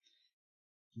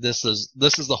 this is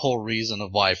the whole reason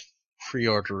of why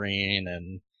pre-ordering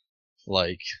and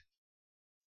like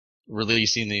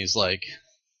releasing these, like,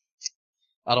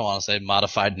 I don't want to say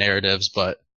modified narratives,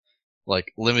 but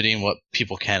like limiting what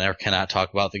people can or cannot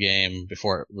talk about the game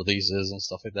before it releases and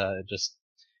stuff like that.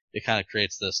 It kind of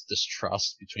creates this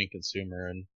distrust between consumer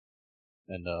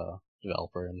and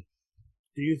developer. And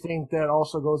Do you think that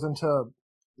also goes into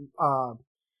uh,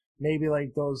 maybe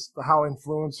like those how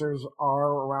influencers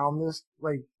are around this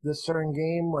like this certain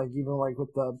game, like even like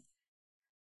with the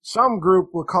some group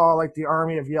would call it like the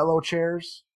army of yellow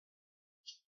chairs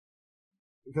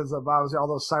because of obviously all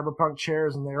those cyberpunk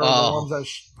chairs, and they are the ones that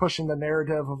are pushing the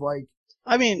narrative of like,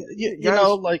 I mean, you guys,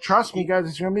 know, like, trust me, guys,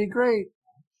 it's gonna be great.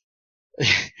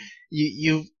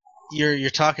 you're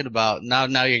talking about now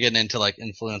you're getting into like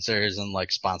influencers and like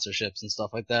sponsorships and stuff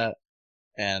like that,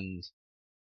 and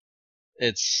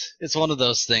it's one of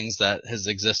those things that has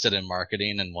existed in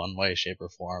marketing in one way, shape, or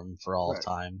form for all of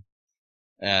time,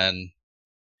 and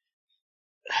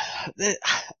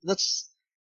that's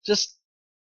just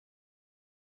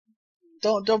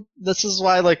don't. This is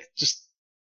why, like, just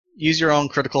use your own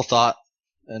critical thought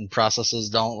and processes.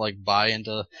 Don't like buy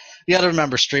into. You got to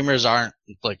remember, streamers aren't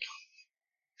like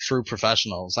true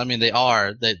professionals. I mean, they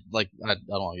are. They like. I don't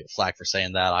want to get flack for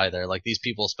saying that either. Like, these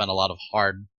people spend a lot of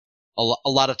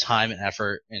time and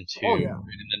effort into creating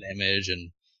an image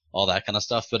and all that kind of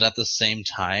stuff. But at the same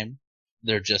time,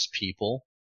 they're just people,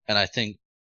 and I think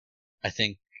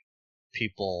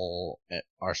people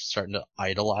are starting to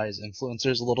idolize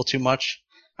influencers a little too much.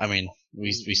 I mean,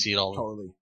 we see it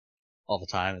all the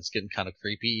time. It's getting kind of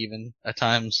creepy even at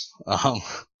times.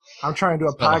 I'm trying to do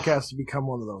a podcast to become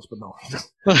one of those, but no.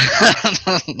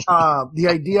 The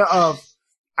idea of,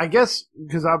 I guess,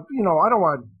 because I don't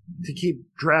want to keep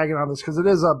dragging on this because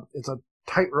it's a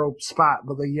tightrope spot,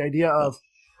 but the idea of,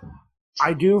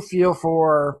 I do feel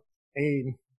for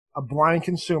a blind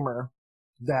consumer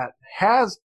that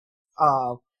has,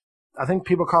 I think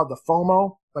people call it the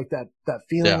FOMO, like that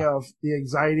feeling of the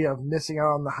anxiety of missing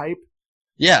out on the hype.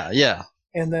 Yeah, yeah.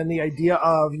 And then the idea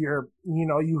of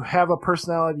you have a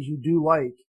personality you do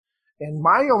like. And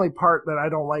my only part that I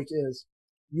don't like is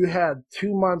you had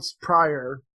 2 months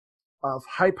prior of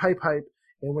hype.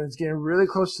 And when it's getting really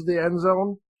close to the end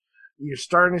zone, you're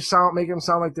starting to make them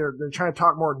sound like they're trying to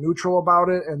talk more neutral about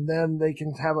it. And then they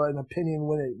can have an opinion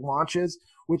when it launches,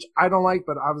 which I don't like,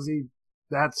 but obviously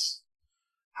that's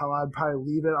how I'd probably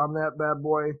leave it on that bad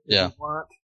boy if you want.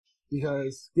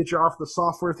 Because get you off the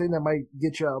software thing that might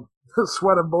get you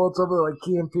sweating bullets over like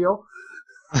Key and Peele.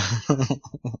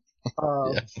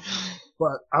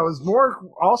 But I was more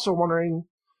also wondering,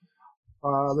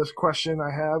 this question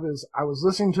I have is, I was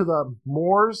listening to the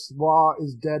Moore's Law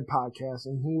is Dead podcast,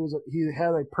 and he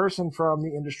had a person from the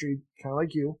industry, kind of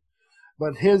like you,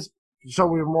 but so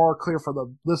we were more clear for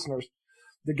the listeners.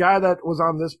 The guy that was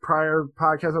on this prior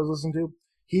podcast I was listening to,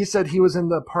 he said he was in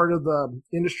the part of the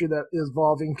industry that is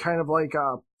evolving, kind of like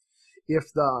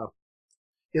if the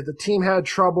team had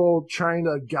trouble trying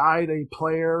to guide a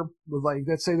player with, like,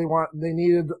 let's say they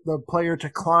needed the player to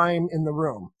climb in the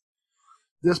room.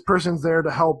 This person's there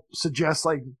to help suggest,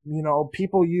 like,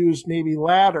 people use maybe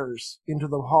ladders into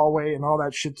the hallway and all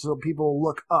that shit so people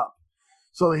look up.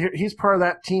 So he's part of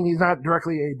that team. He's not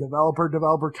directly a developer,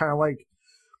 kind of like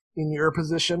in your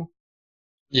position.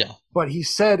 Yeah. But he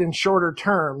said in shorter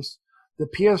terms, the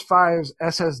PS5's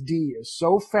SSD is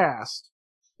so fast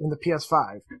in the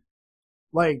PS5.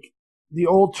 Like, the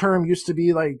old term used to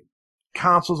be like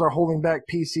consoles are holding back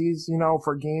PCs,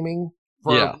 for gaming.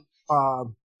 For,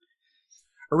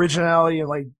 originality and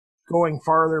like going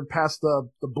farther past the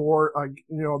board,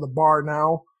 the bar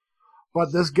now.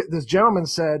 But this gentleman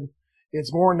said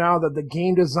it's more now that the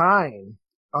game design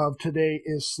of today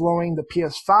is slowing the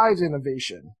PS5's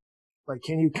innovation. Like,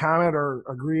 can you comment or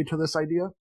agree to this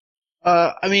idea?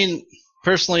 I mean,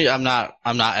 personally, I'm not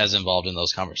as involved in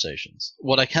those conversations.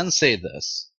 What I can say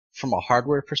this, from a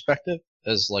hardware perspective,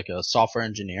 as like a software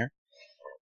engineer,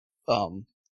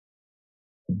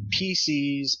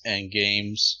 PCs and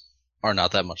games are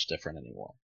not that much different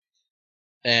anymore.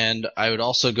 And I would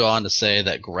also go on to say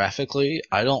that graphically,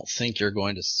 I don't think you're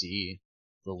going to see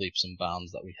the leaps and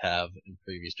bounds that we have in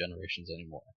previous generations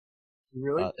anymore.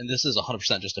 Really? And this is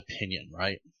 100% just opinion,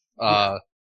 right? Yeah.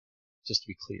 Just to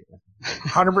be clear.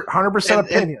 100%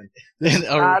 opinion. This is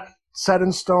not set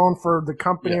in stone for the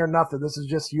company or nothing. This is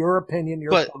just your opinion.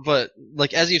 But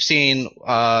like, as you've seen,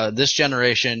 this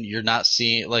generation, you're not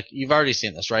seeing, like, you've already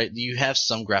seen this, right? You have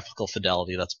some graphical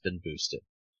fidelity that's been boosted,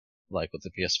 like with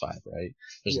the PS5, right?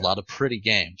 There's a lot of pretty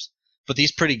games. But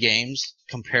these pretty games,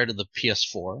 compared to the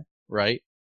PS4, right?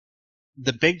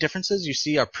 The big differences you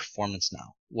see are performance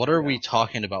now. What are we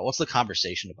talking about? What's the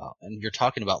conversation about? And you're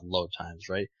talking about load times,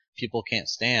 right? People can't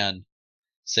stand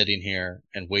sitting here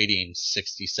and waiting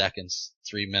 60 seconds,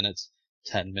 3 minutes,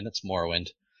 10 minutes, Morrowind,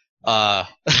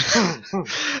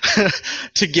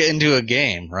 to get into a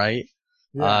game, right?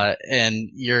 Yeah. And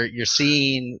you're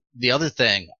seeing the other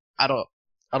thing. I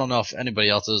don't know if anybody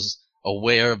else is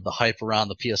aware of the hype around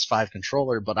the PS5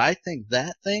 controller, but I think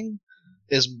that thing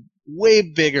is way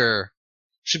bigger,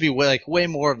 should be way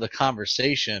more of the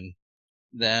conversation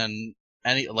than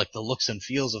any, like, the looks and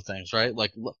feels of things, right?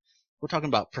 Like, look, we're talking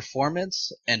about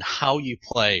performance, and how you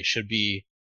play should be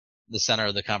the center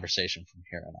of the conversation from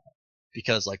here on out.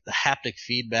 Because, like, the haptic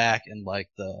feedback and, like,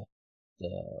 the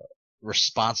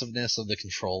responsiveness of the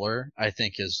controller, I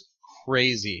think, is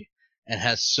crazy and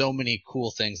has so many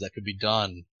cool things that could be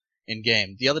done in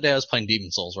game. The other day I was playing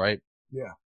Demon's Souls, right?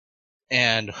 Yeah.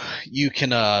 And you can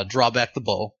draw back the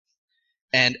bow,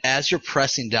 and as you're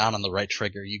pressing down on the right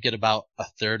trigger, you get about a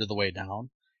third of the way down,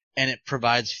 and it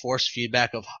provides force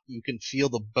feedback of, you can feel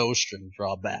the bowstring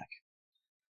draw back.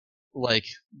 Like,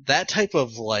 that type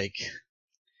of, like,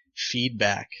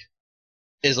 feedback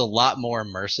is a lot more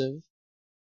immersive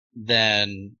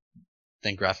than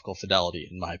graphical fidelity,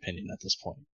 in my opinion, at this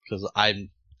point. Because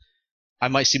I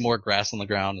might see more grass on the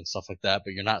ground and stuff like that,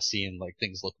 but you're not seeing, like,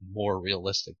 things look more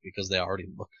realistic because they already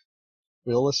look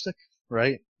realistic,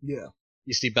 right? Yeah.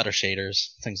 You see better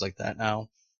shaders, things like that now.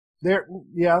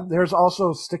 There's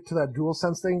also, stick to that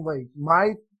DualSense thing. Like,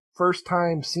 my first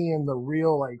time seeing the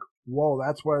real, like, whoa,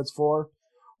 that's what it's for,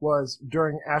 was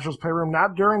during Astro's Playroom.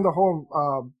 Not during the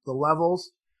whole, the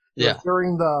levels. Yeah.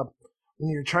 During when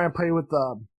you're trying to play with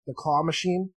the claw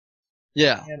machine.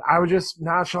 Yeah. And I was just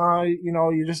nonchalantly,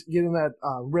 you just get in that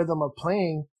rhythm of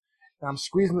playing, and I'm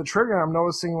squeezing the trigger, and I'm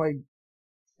noticing, like,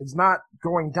 it's not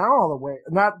going down all the way.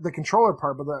 Not the controller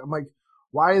part, but I'm like,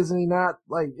 why isn't he not,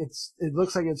 like, it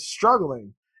looks like it's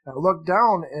struggling. And I look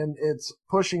down, and it's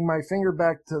pushing my finger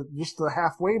back to just the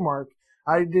halfway mark.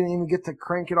 I didn't even get to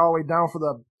crank it all the way down for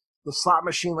the slot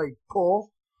machine, like,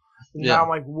 pull. And now I'm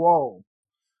like, whoa.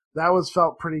 That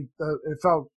felt pretty, it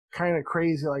felt kind of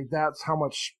crazy. Like, that's how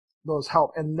much those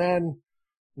help. And then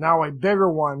now a bigger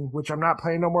one, which I'm not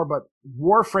playing no more, but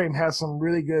Warframe has some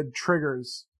really good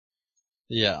triggers.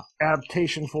 Yeah.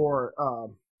 Adaptation for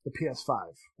the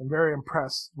PS5. I'm very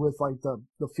impressed with, like,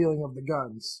 the feeling of the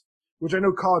guns, which I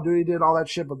know Call of Duty did all that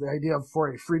shit, but the idea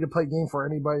for a free to play game for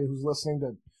anybody who's listening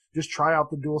to just try out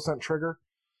the DualSense trigger.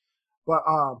 But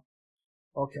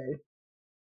okay.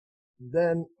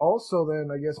 Then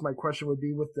I guess my question would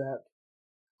be with that,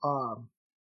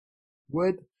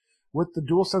 with the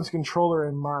DualSense controller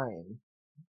in mind,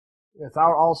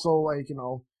 without also, like,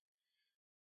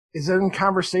 is it in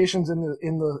conversations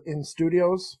in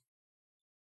studios?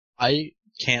 I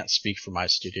can't speak for my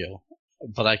studio,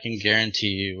 but I can guarantee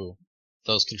you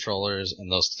those controllers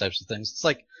and those types of things. It's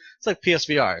like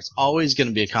PSVR. It's always going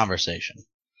to be a conversation.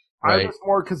 Right? I was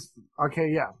more because, okay,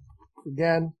 yeah.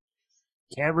 Again,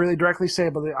 can't really directly say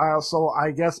it, but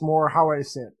I guess more how I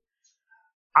say it.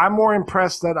 I'm more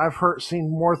impressed that I've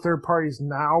seen more third parties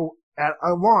now at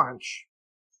a launch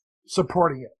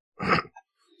supporting it.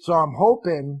 So I'm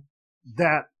hoping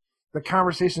that the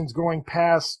conversation's going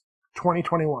past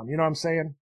 2021. You know what I'm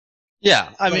saying? Yeah,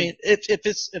 I mean,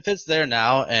 if it's there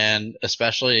now, and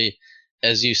especially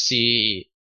as you see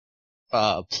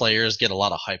players get a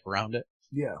lot of hype around it.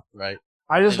 Yeah. Right.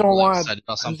 I just don't want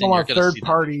third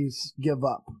parties give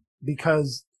up,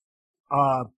 because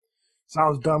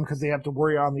sounds dumb because they have to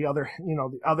worry on the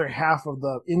other half of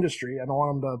the industry. I don't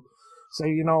want them to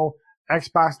say,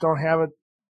 Xbox don't have it,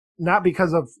 not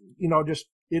because of, just,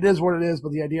 it is what it is,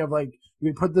 but the idea of, like,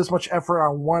 we put this much effort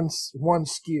on one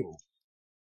SKU.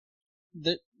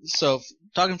 So,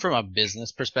 talking from a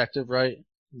business perspective, right?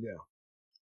 Yeah.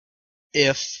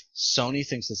 If Sony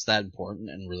thinks it's that important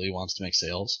and really wants to make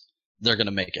sales, they're going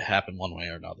to make it happen one way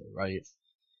or another, right?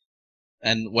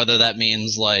 And whether that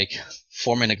means, like,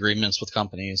 forming agreements with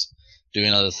companies,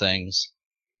 doing other things,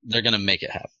 they're going to make it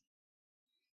happen,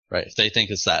 right? If they think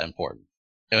it's that important.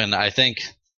 And I think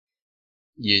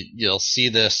you'll see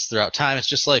this throughout time. It's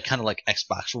just like, kind of like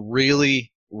Xbox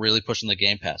really really pushing the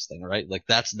Game Pass thing, right? Like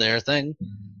that's their thing.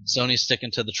 Sony's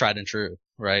sticking to the tried and true,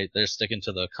 right? They're sticking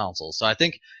to the consoles. So I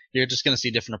think you're just going to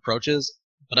see different approaches,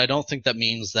 but I don't think that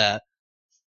means that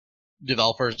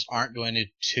developers aren't going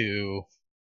to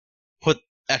put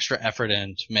extra effort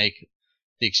in to make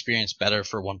the experience better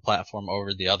for one platform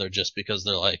over the other just because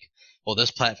they're like, well,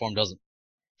 this platform doesn't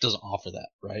offer that,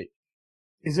 right?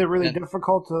 Is it really And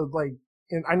difficult to like?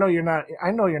 And I know you're not.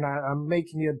 I know you're not. I'm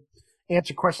making you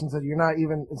answer questions that you're not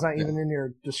even. It's not yeah. even in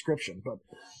your description. But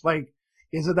like,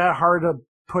 is it that hard to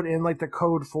put in like the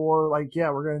code for like?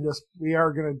 Yeah, we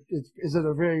are gonna. Is it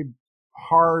a very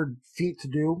hard feat to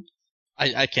do?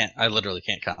 I literally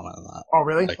can't comment on that. Oh,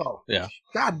 really? Like, Oh, yeah.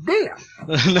 God damn.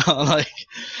 No,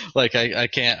 like I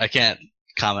can't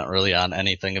comment really on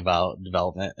anything about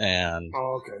development, and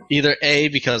Oh, okay.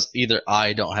 because either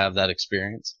I don't have that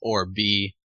experience, or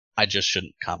B, I just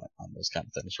shouldn't comment on those kind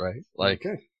of things, right? Like,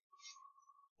 okay.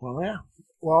 Well, yeah.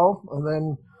 Well, and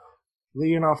then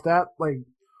leading off that, like,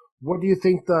 what do you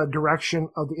think the direction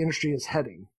of the industry is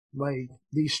heading? Like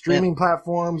these man, streaming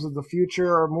platforms of the future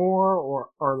or more,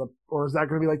 or is that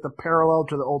going to be like the parallel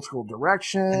to the old school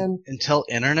direction? until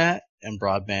internet and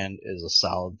broadband is a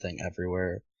solid thing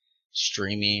everywhere,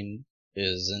 streaming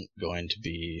isn't going to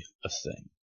be a thing.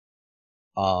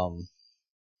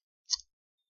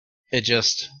 It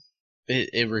just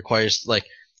it requires like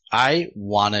I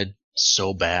wanted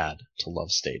so bad to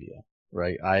love Stadia,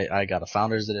 right? I got a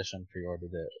Founders Edition,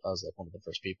 pre-ordered it. I was like one of the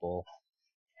first people.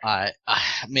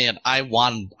 Man, I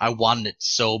wanted it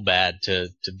so bad to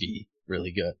be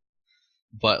really good,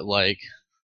 but like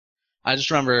I just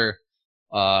remember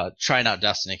trying out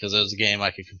Destiny because it was a game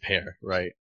I could compare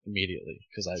right immediately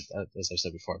because as I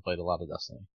said before, I played a lot of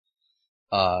Destiny.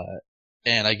 Uh,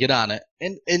 and I get on it,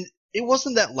 and it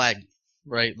wasn't that laggy,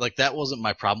 right? Like that wasn't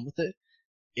my problem with it.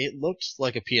 It looked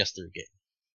like a PS3 game.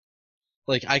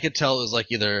 Like I could tell it was like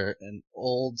either an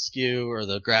old SKU or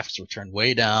the graphics were turned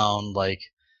way down. Like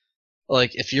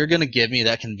if you're gonna give me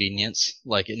that convenience,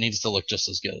 like it needs to look just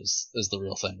as good as the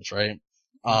real things, right?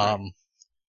 Okay.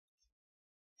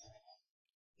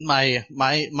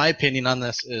 My opinion on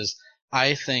this is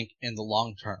I think in the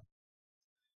long term,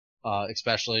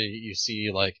 especially you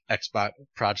see like Xbox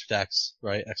Project X,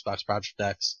 right? Xbox Project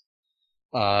X,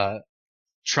 uh,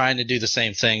 trying to do the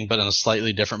same thing but in a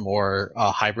slightly different, more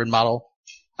hybrid model.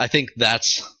 I think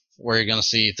that's where you're going to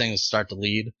see things start to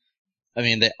lead. I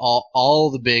mean, they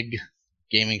all the big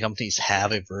gaming companies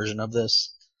have a version of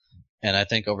this, and I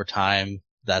think over time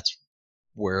that's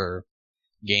where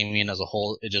gaming as a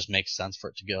whole it just makes sense for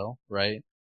it to go, right?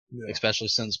 Yeah. Especially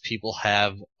since people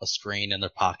have a screen in their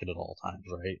pocket at all times,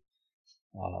 right?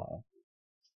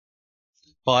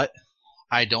 But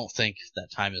I don't think that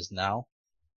time is now.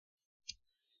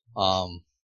 Um,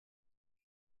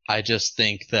 I just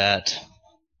think that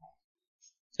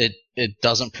it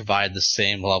doesn't provide the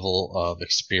same level of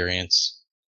experience.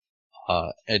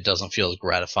 It doesn't feel as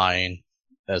gratifying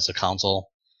as a console,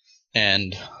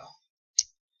 and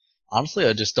honestly,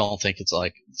 I just don't think it's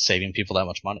like saving people that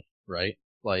much money, right?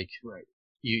 Like, right.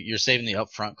 You're saving the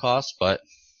upfront cost, but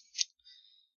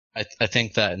I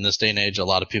think that in this day and age, a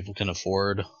lot of people can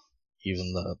afford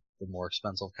even the more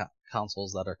expensive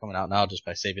consoles that are coming out now just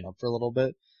by saving up for a little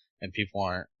bit, and people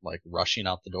aren't like rushing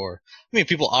out the door. I mean,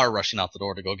 people are rushing out the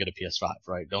door to go get a PS5,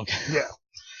 right? Don't get Yeah.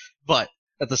 But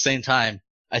at the same time,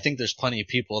 I think there's plenty of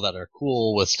people that are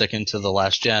cool with sticking to the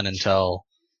last gen until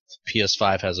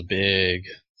PS5 has a big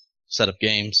set of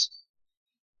games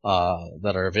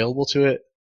that are available to it.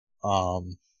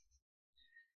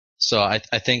 So I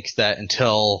think that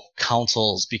until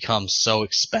consoles become so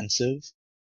expensive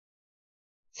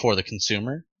for the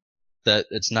consumer that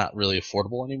it's not really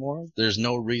affordable anymore, there's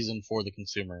no reason for the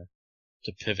consumer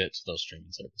to pivot to those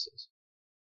streaming services.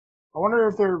 I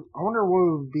wonder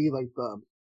what would be like the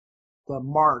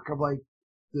mark of like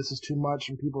this is too much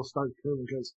and people start curving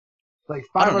because like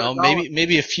I don't know, $500.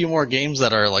 maybe a few more games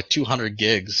that are like 200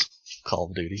 gigs Call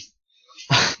of Duty.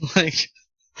 Like,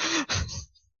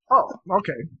 oh,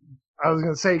 okay. I was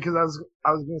gonna say because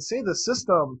I was gonna say the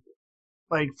system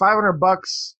like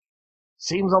 $500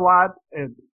 seems a lot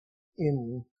in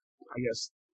I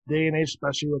guess day and age,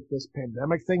 especially with this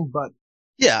pandemic thing. But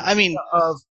yeah, I mean,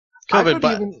 of I COVID,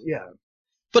 could even yeah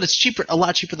but it's cheaper, a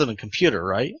lot cheaper than a computer,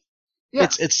 right? yeah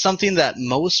It's something that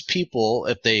most people,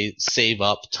 if they save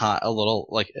up time a little,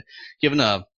 like given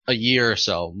a year or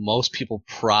so, most people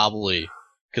probably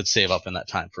could save up in that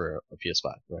time for a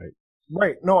PS5, right?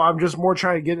 right. No, I'm just more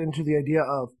trying to get into the idea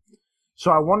of.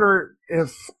 So I wonder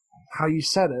if how you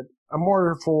said it. I'm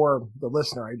more for the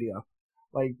listener idea.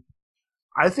 Like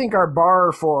I think our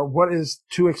bar for what is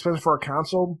too expensive for a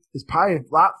console is probably a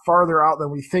lot farther out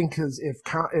than we think. Because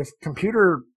if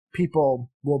computer people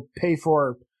will pay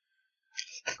for,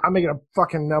 I'm making a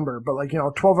fucking number, but like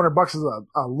 $1,200 is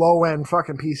a low end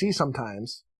fucking PC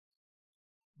sometimes.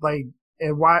 Like,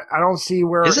 and why I don't see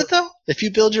where Is it though? If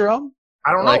you build your own,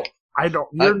 I don't know. like I don't.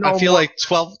 I, You're I no feel more. like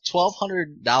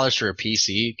 $1,200 for a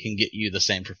PC can get you the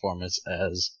same performance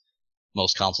as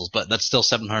most consoles, but that's still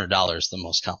 $700 than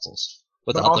most consoles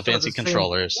But without the also at fancy the same,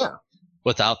 controllers, yeah.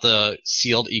 without the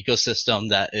sealed ecosystem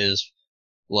that is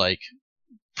like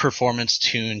performance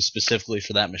tuned specifically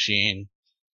for that machine.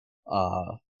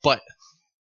 But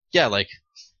yeah, like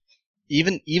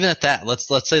even at that, let's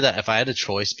say that if I had a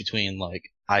choice between like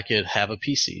I could have a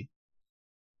PC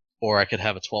or I could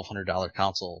have a $1,200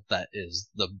 console that is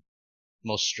the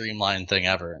most streamlined thing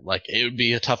ever, like it would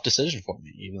be a tough decision for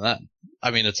me even then.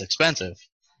 I mean, it's expensive,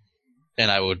 and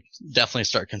I would definitely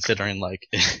start considering like,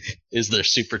 is there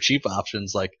super cheap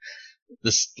options like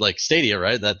this, like Stadia,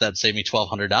 right? That'd save me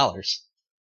 $1,200.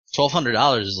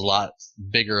 $1,200 is a lot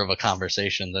bigger of a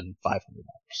conversation than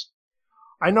 $500.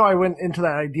 I know I went into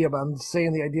that idea, but I'm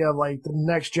saying the idea of like the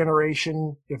next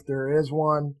generation, if there is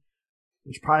one,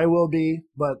 which probably will be,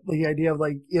 but the idea of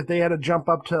like if they had to jump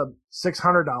up to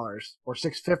 $600 or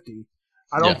 $650,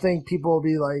 I don't Yeah, think people will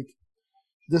be like,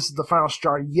 this is the final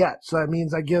straw yet. So that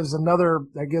means that gives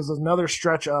another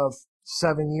stretch of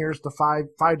 7 years to 5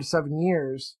 to 7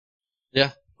 years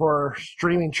yeah. for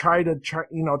streaming. Try to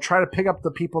pick up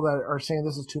the people that are saying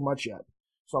this is too much yet.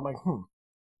 So I'm like,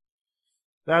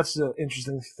 that's the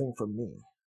interesting thing for me.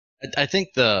 I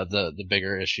think the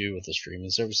bigger issue with the streaming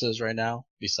services right now,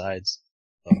 besides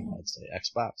I'd say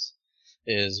Xbox,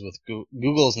 is with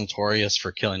Google is notorious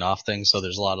for killing off things, so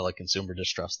there's a lot of like consumer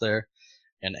distrust there.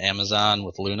 And Amazon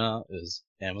with Luna is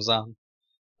Amazon.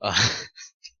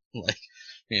 Like,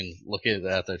 I mean, look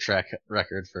at their track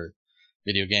record for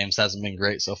video games hasn't been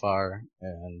great so far,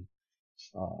 and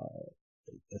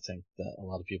I think that a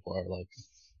lot of people are like,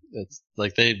 it's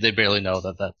like they barely know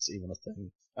that that's even a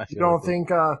thing. I You feel like don't think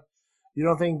you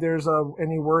don't think there's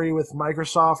any worry with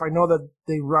Microsoft? I know that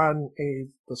they run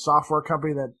the software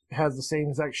company that has the same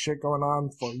exact shit going on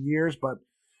for years, but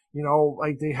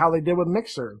like how they did with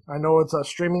Mixer. I know it's a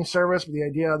streaming service, but the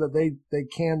idea that they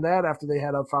canned that after they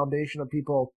had a foundation of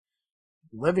people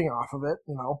living off of it.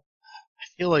 I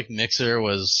feel like Mixer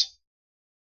was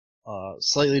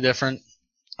slightly different.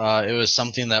 It was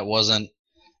something that wasn't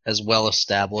as well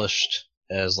established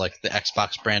as like the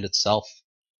Xbox brand itself.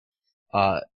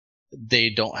 Uh, they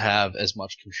don't have as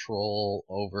much control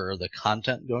over the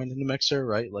content going into Mixer,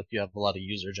 right? Like you have a lot of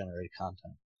user generated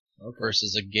content Okay.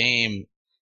 versus a game.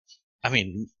 I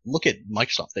mean, look at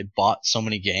Microsoft. They bought so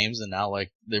many games and now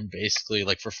like they're basically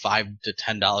like for $5 to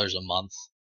 $10 a month,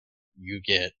 you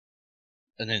get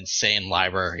an insane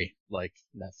library like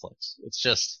Netflix. It's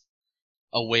just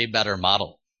a way better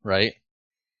model, right?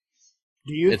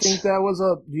 Do you It's think that was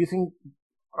a? Do you think?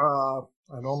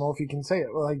 I don't know if you can say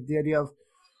it. Like the idea of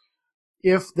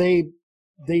if they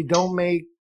don't make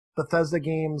Bethesda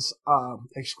games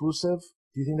exclusive,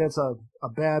 do you think that's a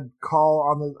bad call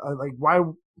on the like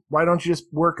why don't you just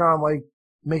work on like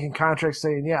making contracts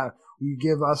saying yeah you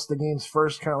give us the games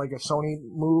first, kind of like a Sony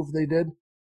move they did?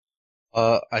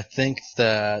 I think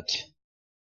that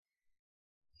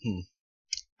hmm,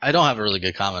 I don't have a really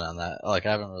good comment on that. Like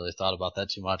I haven't really thought about that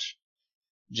too much,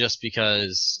 just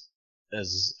because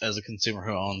as a consumer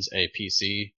who owns a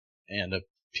PC and a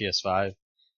PS5,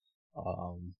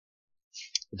 um,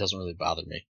 it doesn't really bother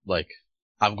me. Like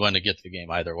I'm going to get the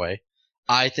game either way.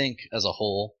 I think as a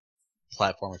whole,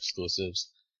 platform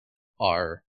exclusives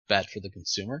are bad for the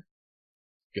consumer,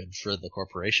 good for the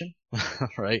corporation,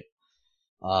 right?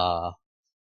 Uh,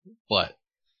 but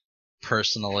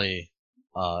personally,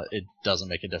 it doesn't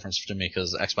make a difference to me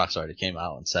because Xbox already came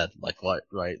out and said like what,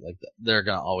 right? Like they're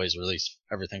gonna always release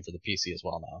everything for the PC as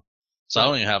well now. So I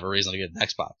don't even have a reason to get an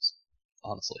Xbox.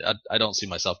 Honestly, I don't see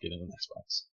myself getting an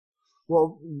Xbox.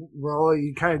 Well,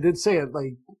 you kind of did say it.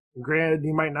 Like, granted,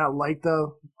 you might not like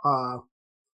the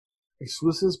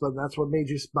exclusives, but that's what made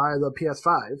you buy the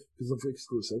PS5 because of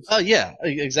exclusives. Oh yeah,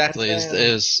 And exactly. then,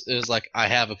 Is like I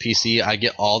have a PC, I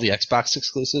get all the Xbox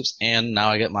exclusives, and now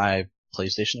I get my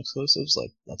PlayStation exclusives.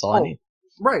 Like that's all I oh, need.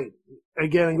 right.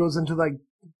 Again, it goes into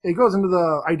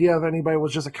the idea of anybody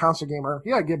was just a console gamer.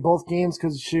 Yeah, get both games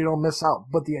because you don't miss out.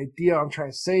 But the idea I'm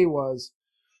trying to say was,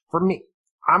 for me,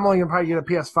 I'm only gonna probably get a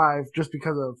PS5 just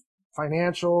because of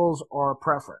financials or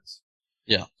preference.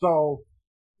 Yeah. So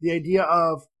the idea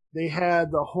of they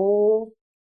had the whole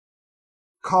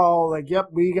call like, yep,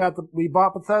 we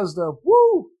bought Bethesda,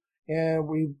 woo, and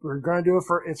we're gonna do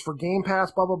it's for Game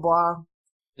Pass, blah blah blah.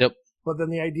 Yep. But then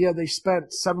the idea they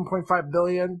spent $7.5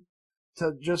 billion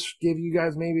to just give you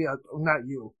guys maybe not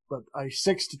you, but a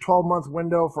 6 to 12 month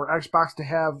window for Xbox to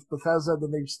have Bethesda,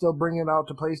 then they still bring it out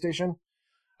to PlayStation.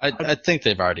 I think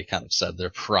they've already kind of said they're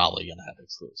probably gonna have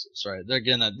exclusives, right?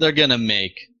 They're gonna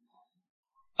make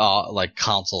like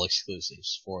console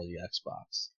exclusives for the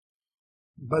Xbox,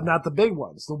 but not the big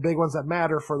ones. The big ones that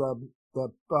matter for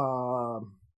the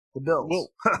bills.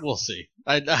 We'll see.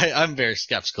 I'm very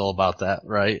skeptical about that,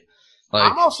 right?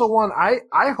 Like, I'm also one.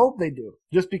 I hope they do,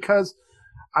 just because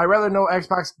I rather know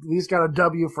Xbox at least got a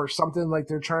W for something like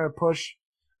they're trying to push.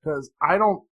 Because I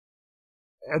don't.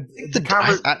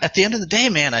 at the end of the day,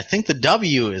 man, I think the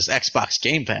W is Xbox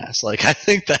Game Pass. Like, I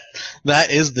think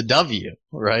that is the W,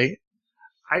 right?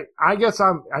 I guess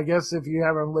if you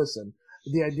haven't listened,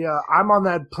 the idea I'm on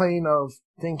that plane of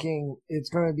thinking it's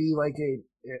going to be like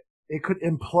it could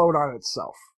implode on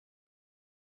itself.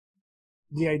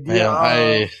 The idea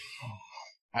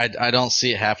I don't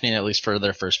see it happening, at least for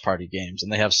their first party games,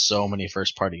 and they have so many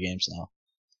first party games now.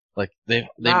 Like they've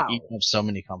eaten up so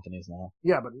many companies now.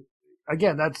 Yeah, but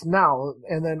again, that's now,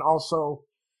 and then also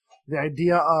the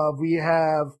idea of we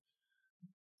have.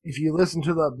 If you listen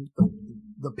to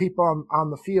the people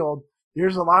on the field,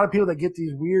 there's a lot of people that get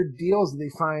these weird deals that they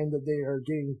find that they are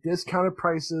getting discounted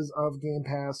prices of Game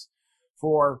Pass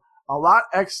for a lot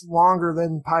longer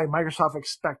than probably Microsoft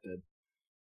expected.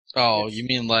 Oh, you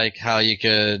mean like how you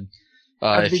could,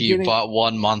 if you bought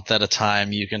 1 month at a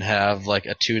time, you can have like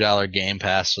a $2 Game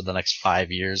Pass for the next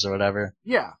 5 years or whatever?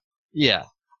 Yeah. Yeah.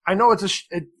 I know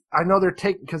I know they're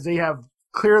taking, because they have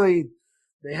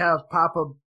Papa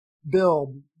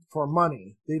Bill for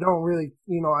money. They don't really,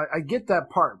 I get that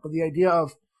part, but the idea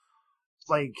of,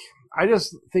 like, I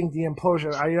just think the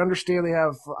implosion, I understand they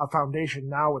have a foundation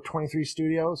now with 23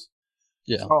 studios.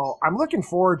 Yeah. So I'm looking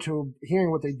forward to hearing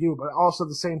what they do, but also at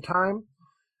the same time,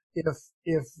 if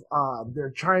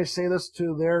they're trying to say this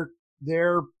to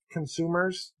their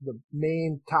consumers, the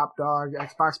main top dog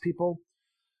Xbox people,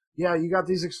 yeah, you got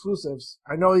these exclusives.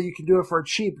 I know you can do it for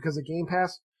cheap because of Game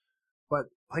Pass, but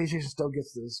PlayStation still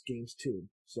gets those games too.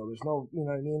 So there's no, you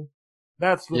know what I mean?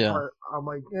 That's the part I'm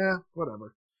like, yeah,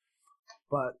 whatever.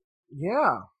 But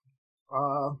yeah,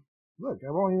 look,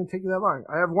 I won't even take you that long.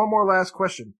 I have one more last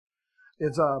question.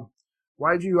 It's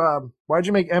why'd you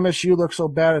make MSU look so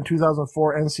bad in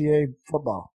 2004 NCAA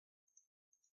football?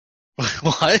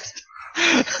 What?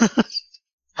 I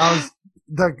was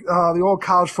the old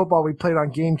college football we played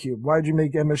on GameCube. Why'd you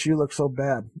make MSU look so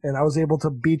bad? And I was able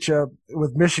to beat you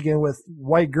with Michigan with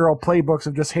white girl playbooks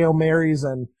of just Hail Marys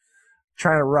and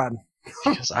trying to run.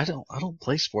 Because I don't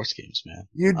play sports games, man.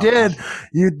 You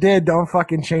did. Don't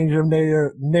fucking change your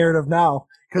narrative now.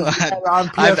 Because on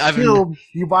PS2,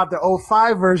 you bought the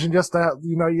 05 version just to,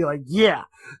 you're like, yeah,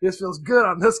 this feels good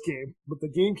on this game. But the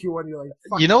GameCube one, you're like,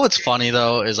 fuck. You know what's funny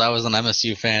though is I was an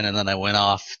MSU fan and then I went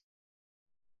off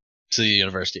to the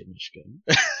University of Michigan.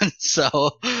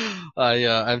 So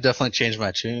I've definitely changed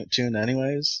my tune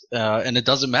anyways. And it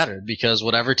doesn't matter because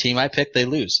whatever team I pick, they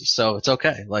lose. So it's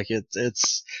okay. Like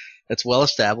it's well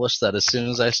established that as soon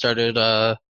as I started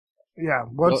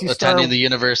once you attending the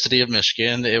University of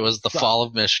Michigan, it was the fall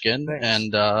of Michigan. Thanks.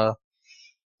 And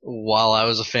while I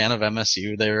was a fan of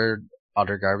MSU, they were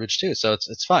utter garbage too. So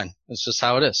it's fine. It's just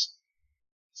how it is.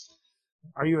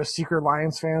 Are you a secret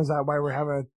Lions fan? Is that why we're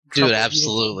having a Dude,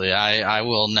 absolutely. I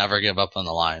will never give up on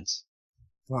the Lions.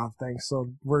 Well, thanks.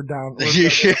 So we're down.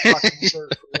 We're fucking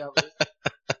shirt forever.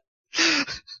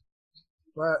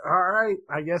 But all right,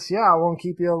 I guess I won't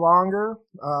keep you longer.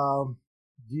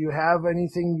 Do you have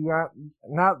anything you got?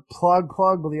 Not plug,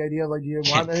 but the idea like, do you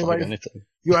want anybody?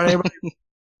 You want anybody?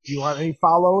 Do you want any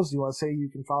follows? Do you want to say you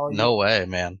can follow? No way,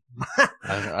 man.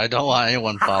 I don't want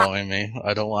anyone following me.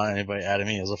 I don't want anybody adding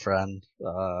me as a friend.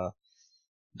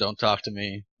 Don't talk to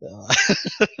me. All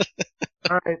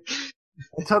right.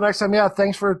 Until next time,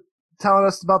 thanks for telling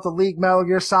us about the leak, Metal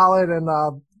Gear Solid, and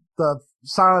the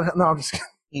Silent. No, I'm just kidding.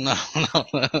 No.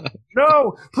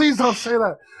 No, please don't say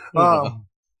that.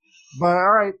 But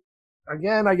all right.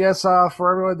 Again, I guess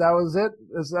for everyone, that was it.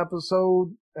 This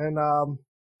episode, and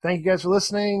thank you guys for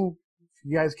listening. If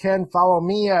you guys can follow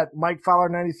me at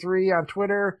MikeFowler93 on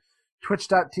Twitter,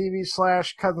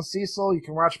 twitch.tv/Cousin Cecil. You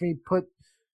can watch me put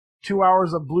 2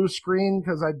 hours of blue screen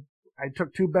because I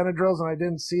took 2 Benadryls and I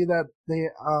didn't see that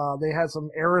they had some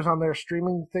errors on their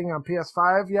streaming thing on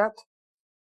PS5 yet.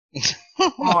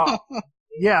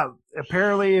 Yeah,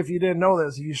 apparently if you didn't know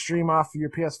this, you stream off your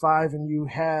PS5 and you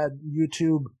had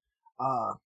YouTube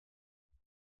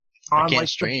I can't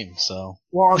stream, so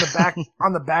on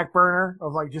the back burner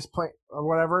of like just play or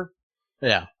whatever.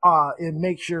 Yeah. It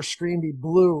makes your screen be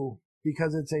blue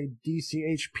because it's a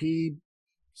DCHP,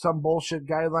 some bullshit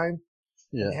guideline.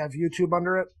 Yeah. They have YouTube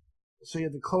under it. So you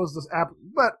have to close this app.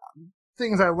 But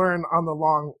things I learned on the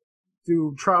long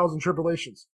through trials and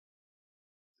tribulations.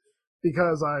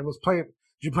 Because I was playing.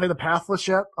 Did you play the Pathless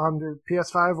yet on your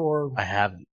PS5 or? I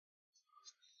haven't.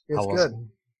 It's good.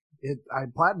 I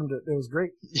platinumed it. It was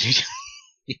great.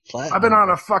 I've been on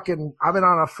a fucking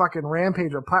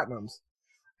rampage of platinums.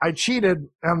 I cheated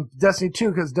on Destiny 2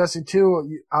 because Destiny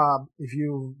 2, if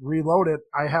you reload it,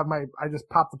 I just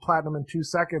popped the platinum in 2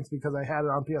 seconds because I had it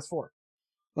on PS4.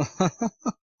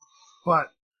 But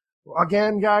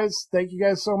again, guys, thank you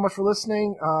guys so much for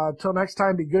listening. Till next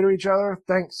time, be good to each other.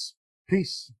 Thanks.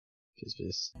 Peace.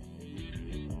 Peace.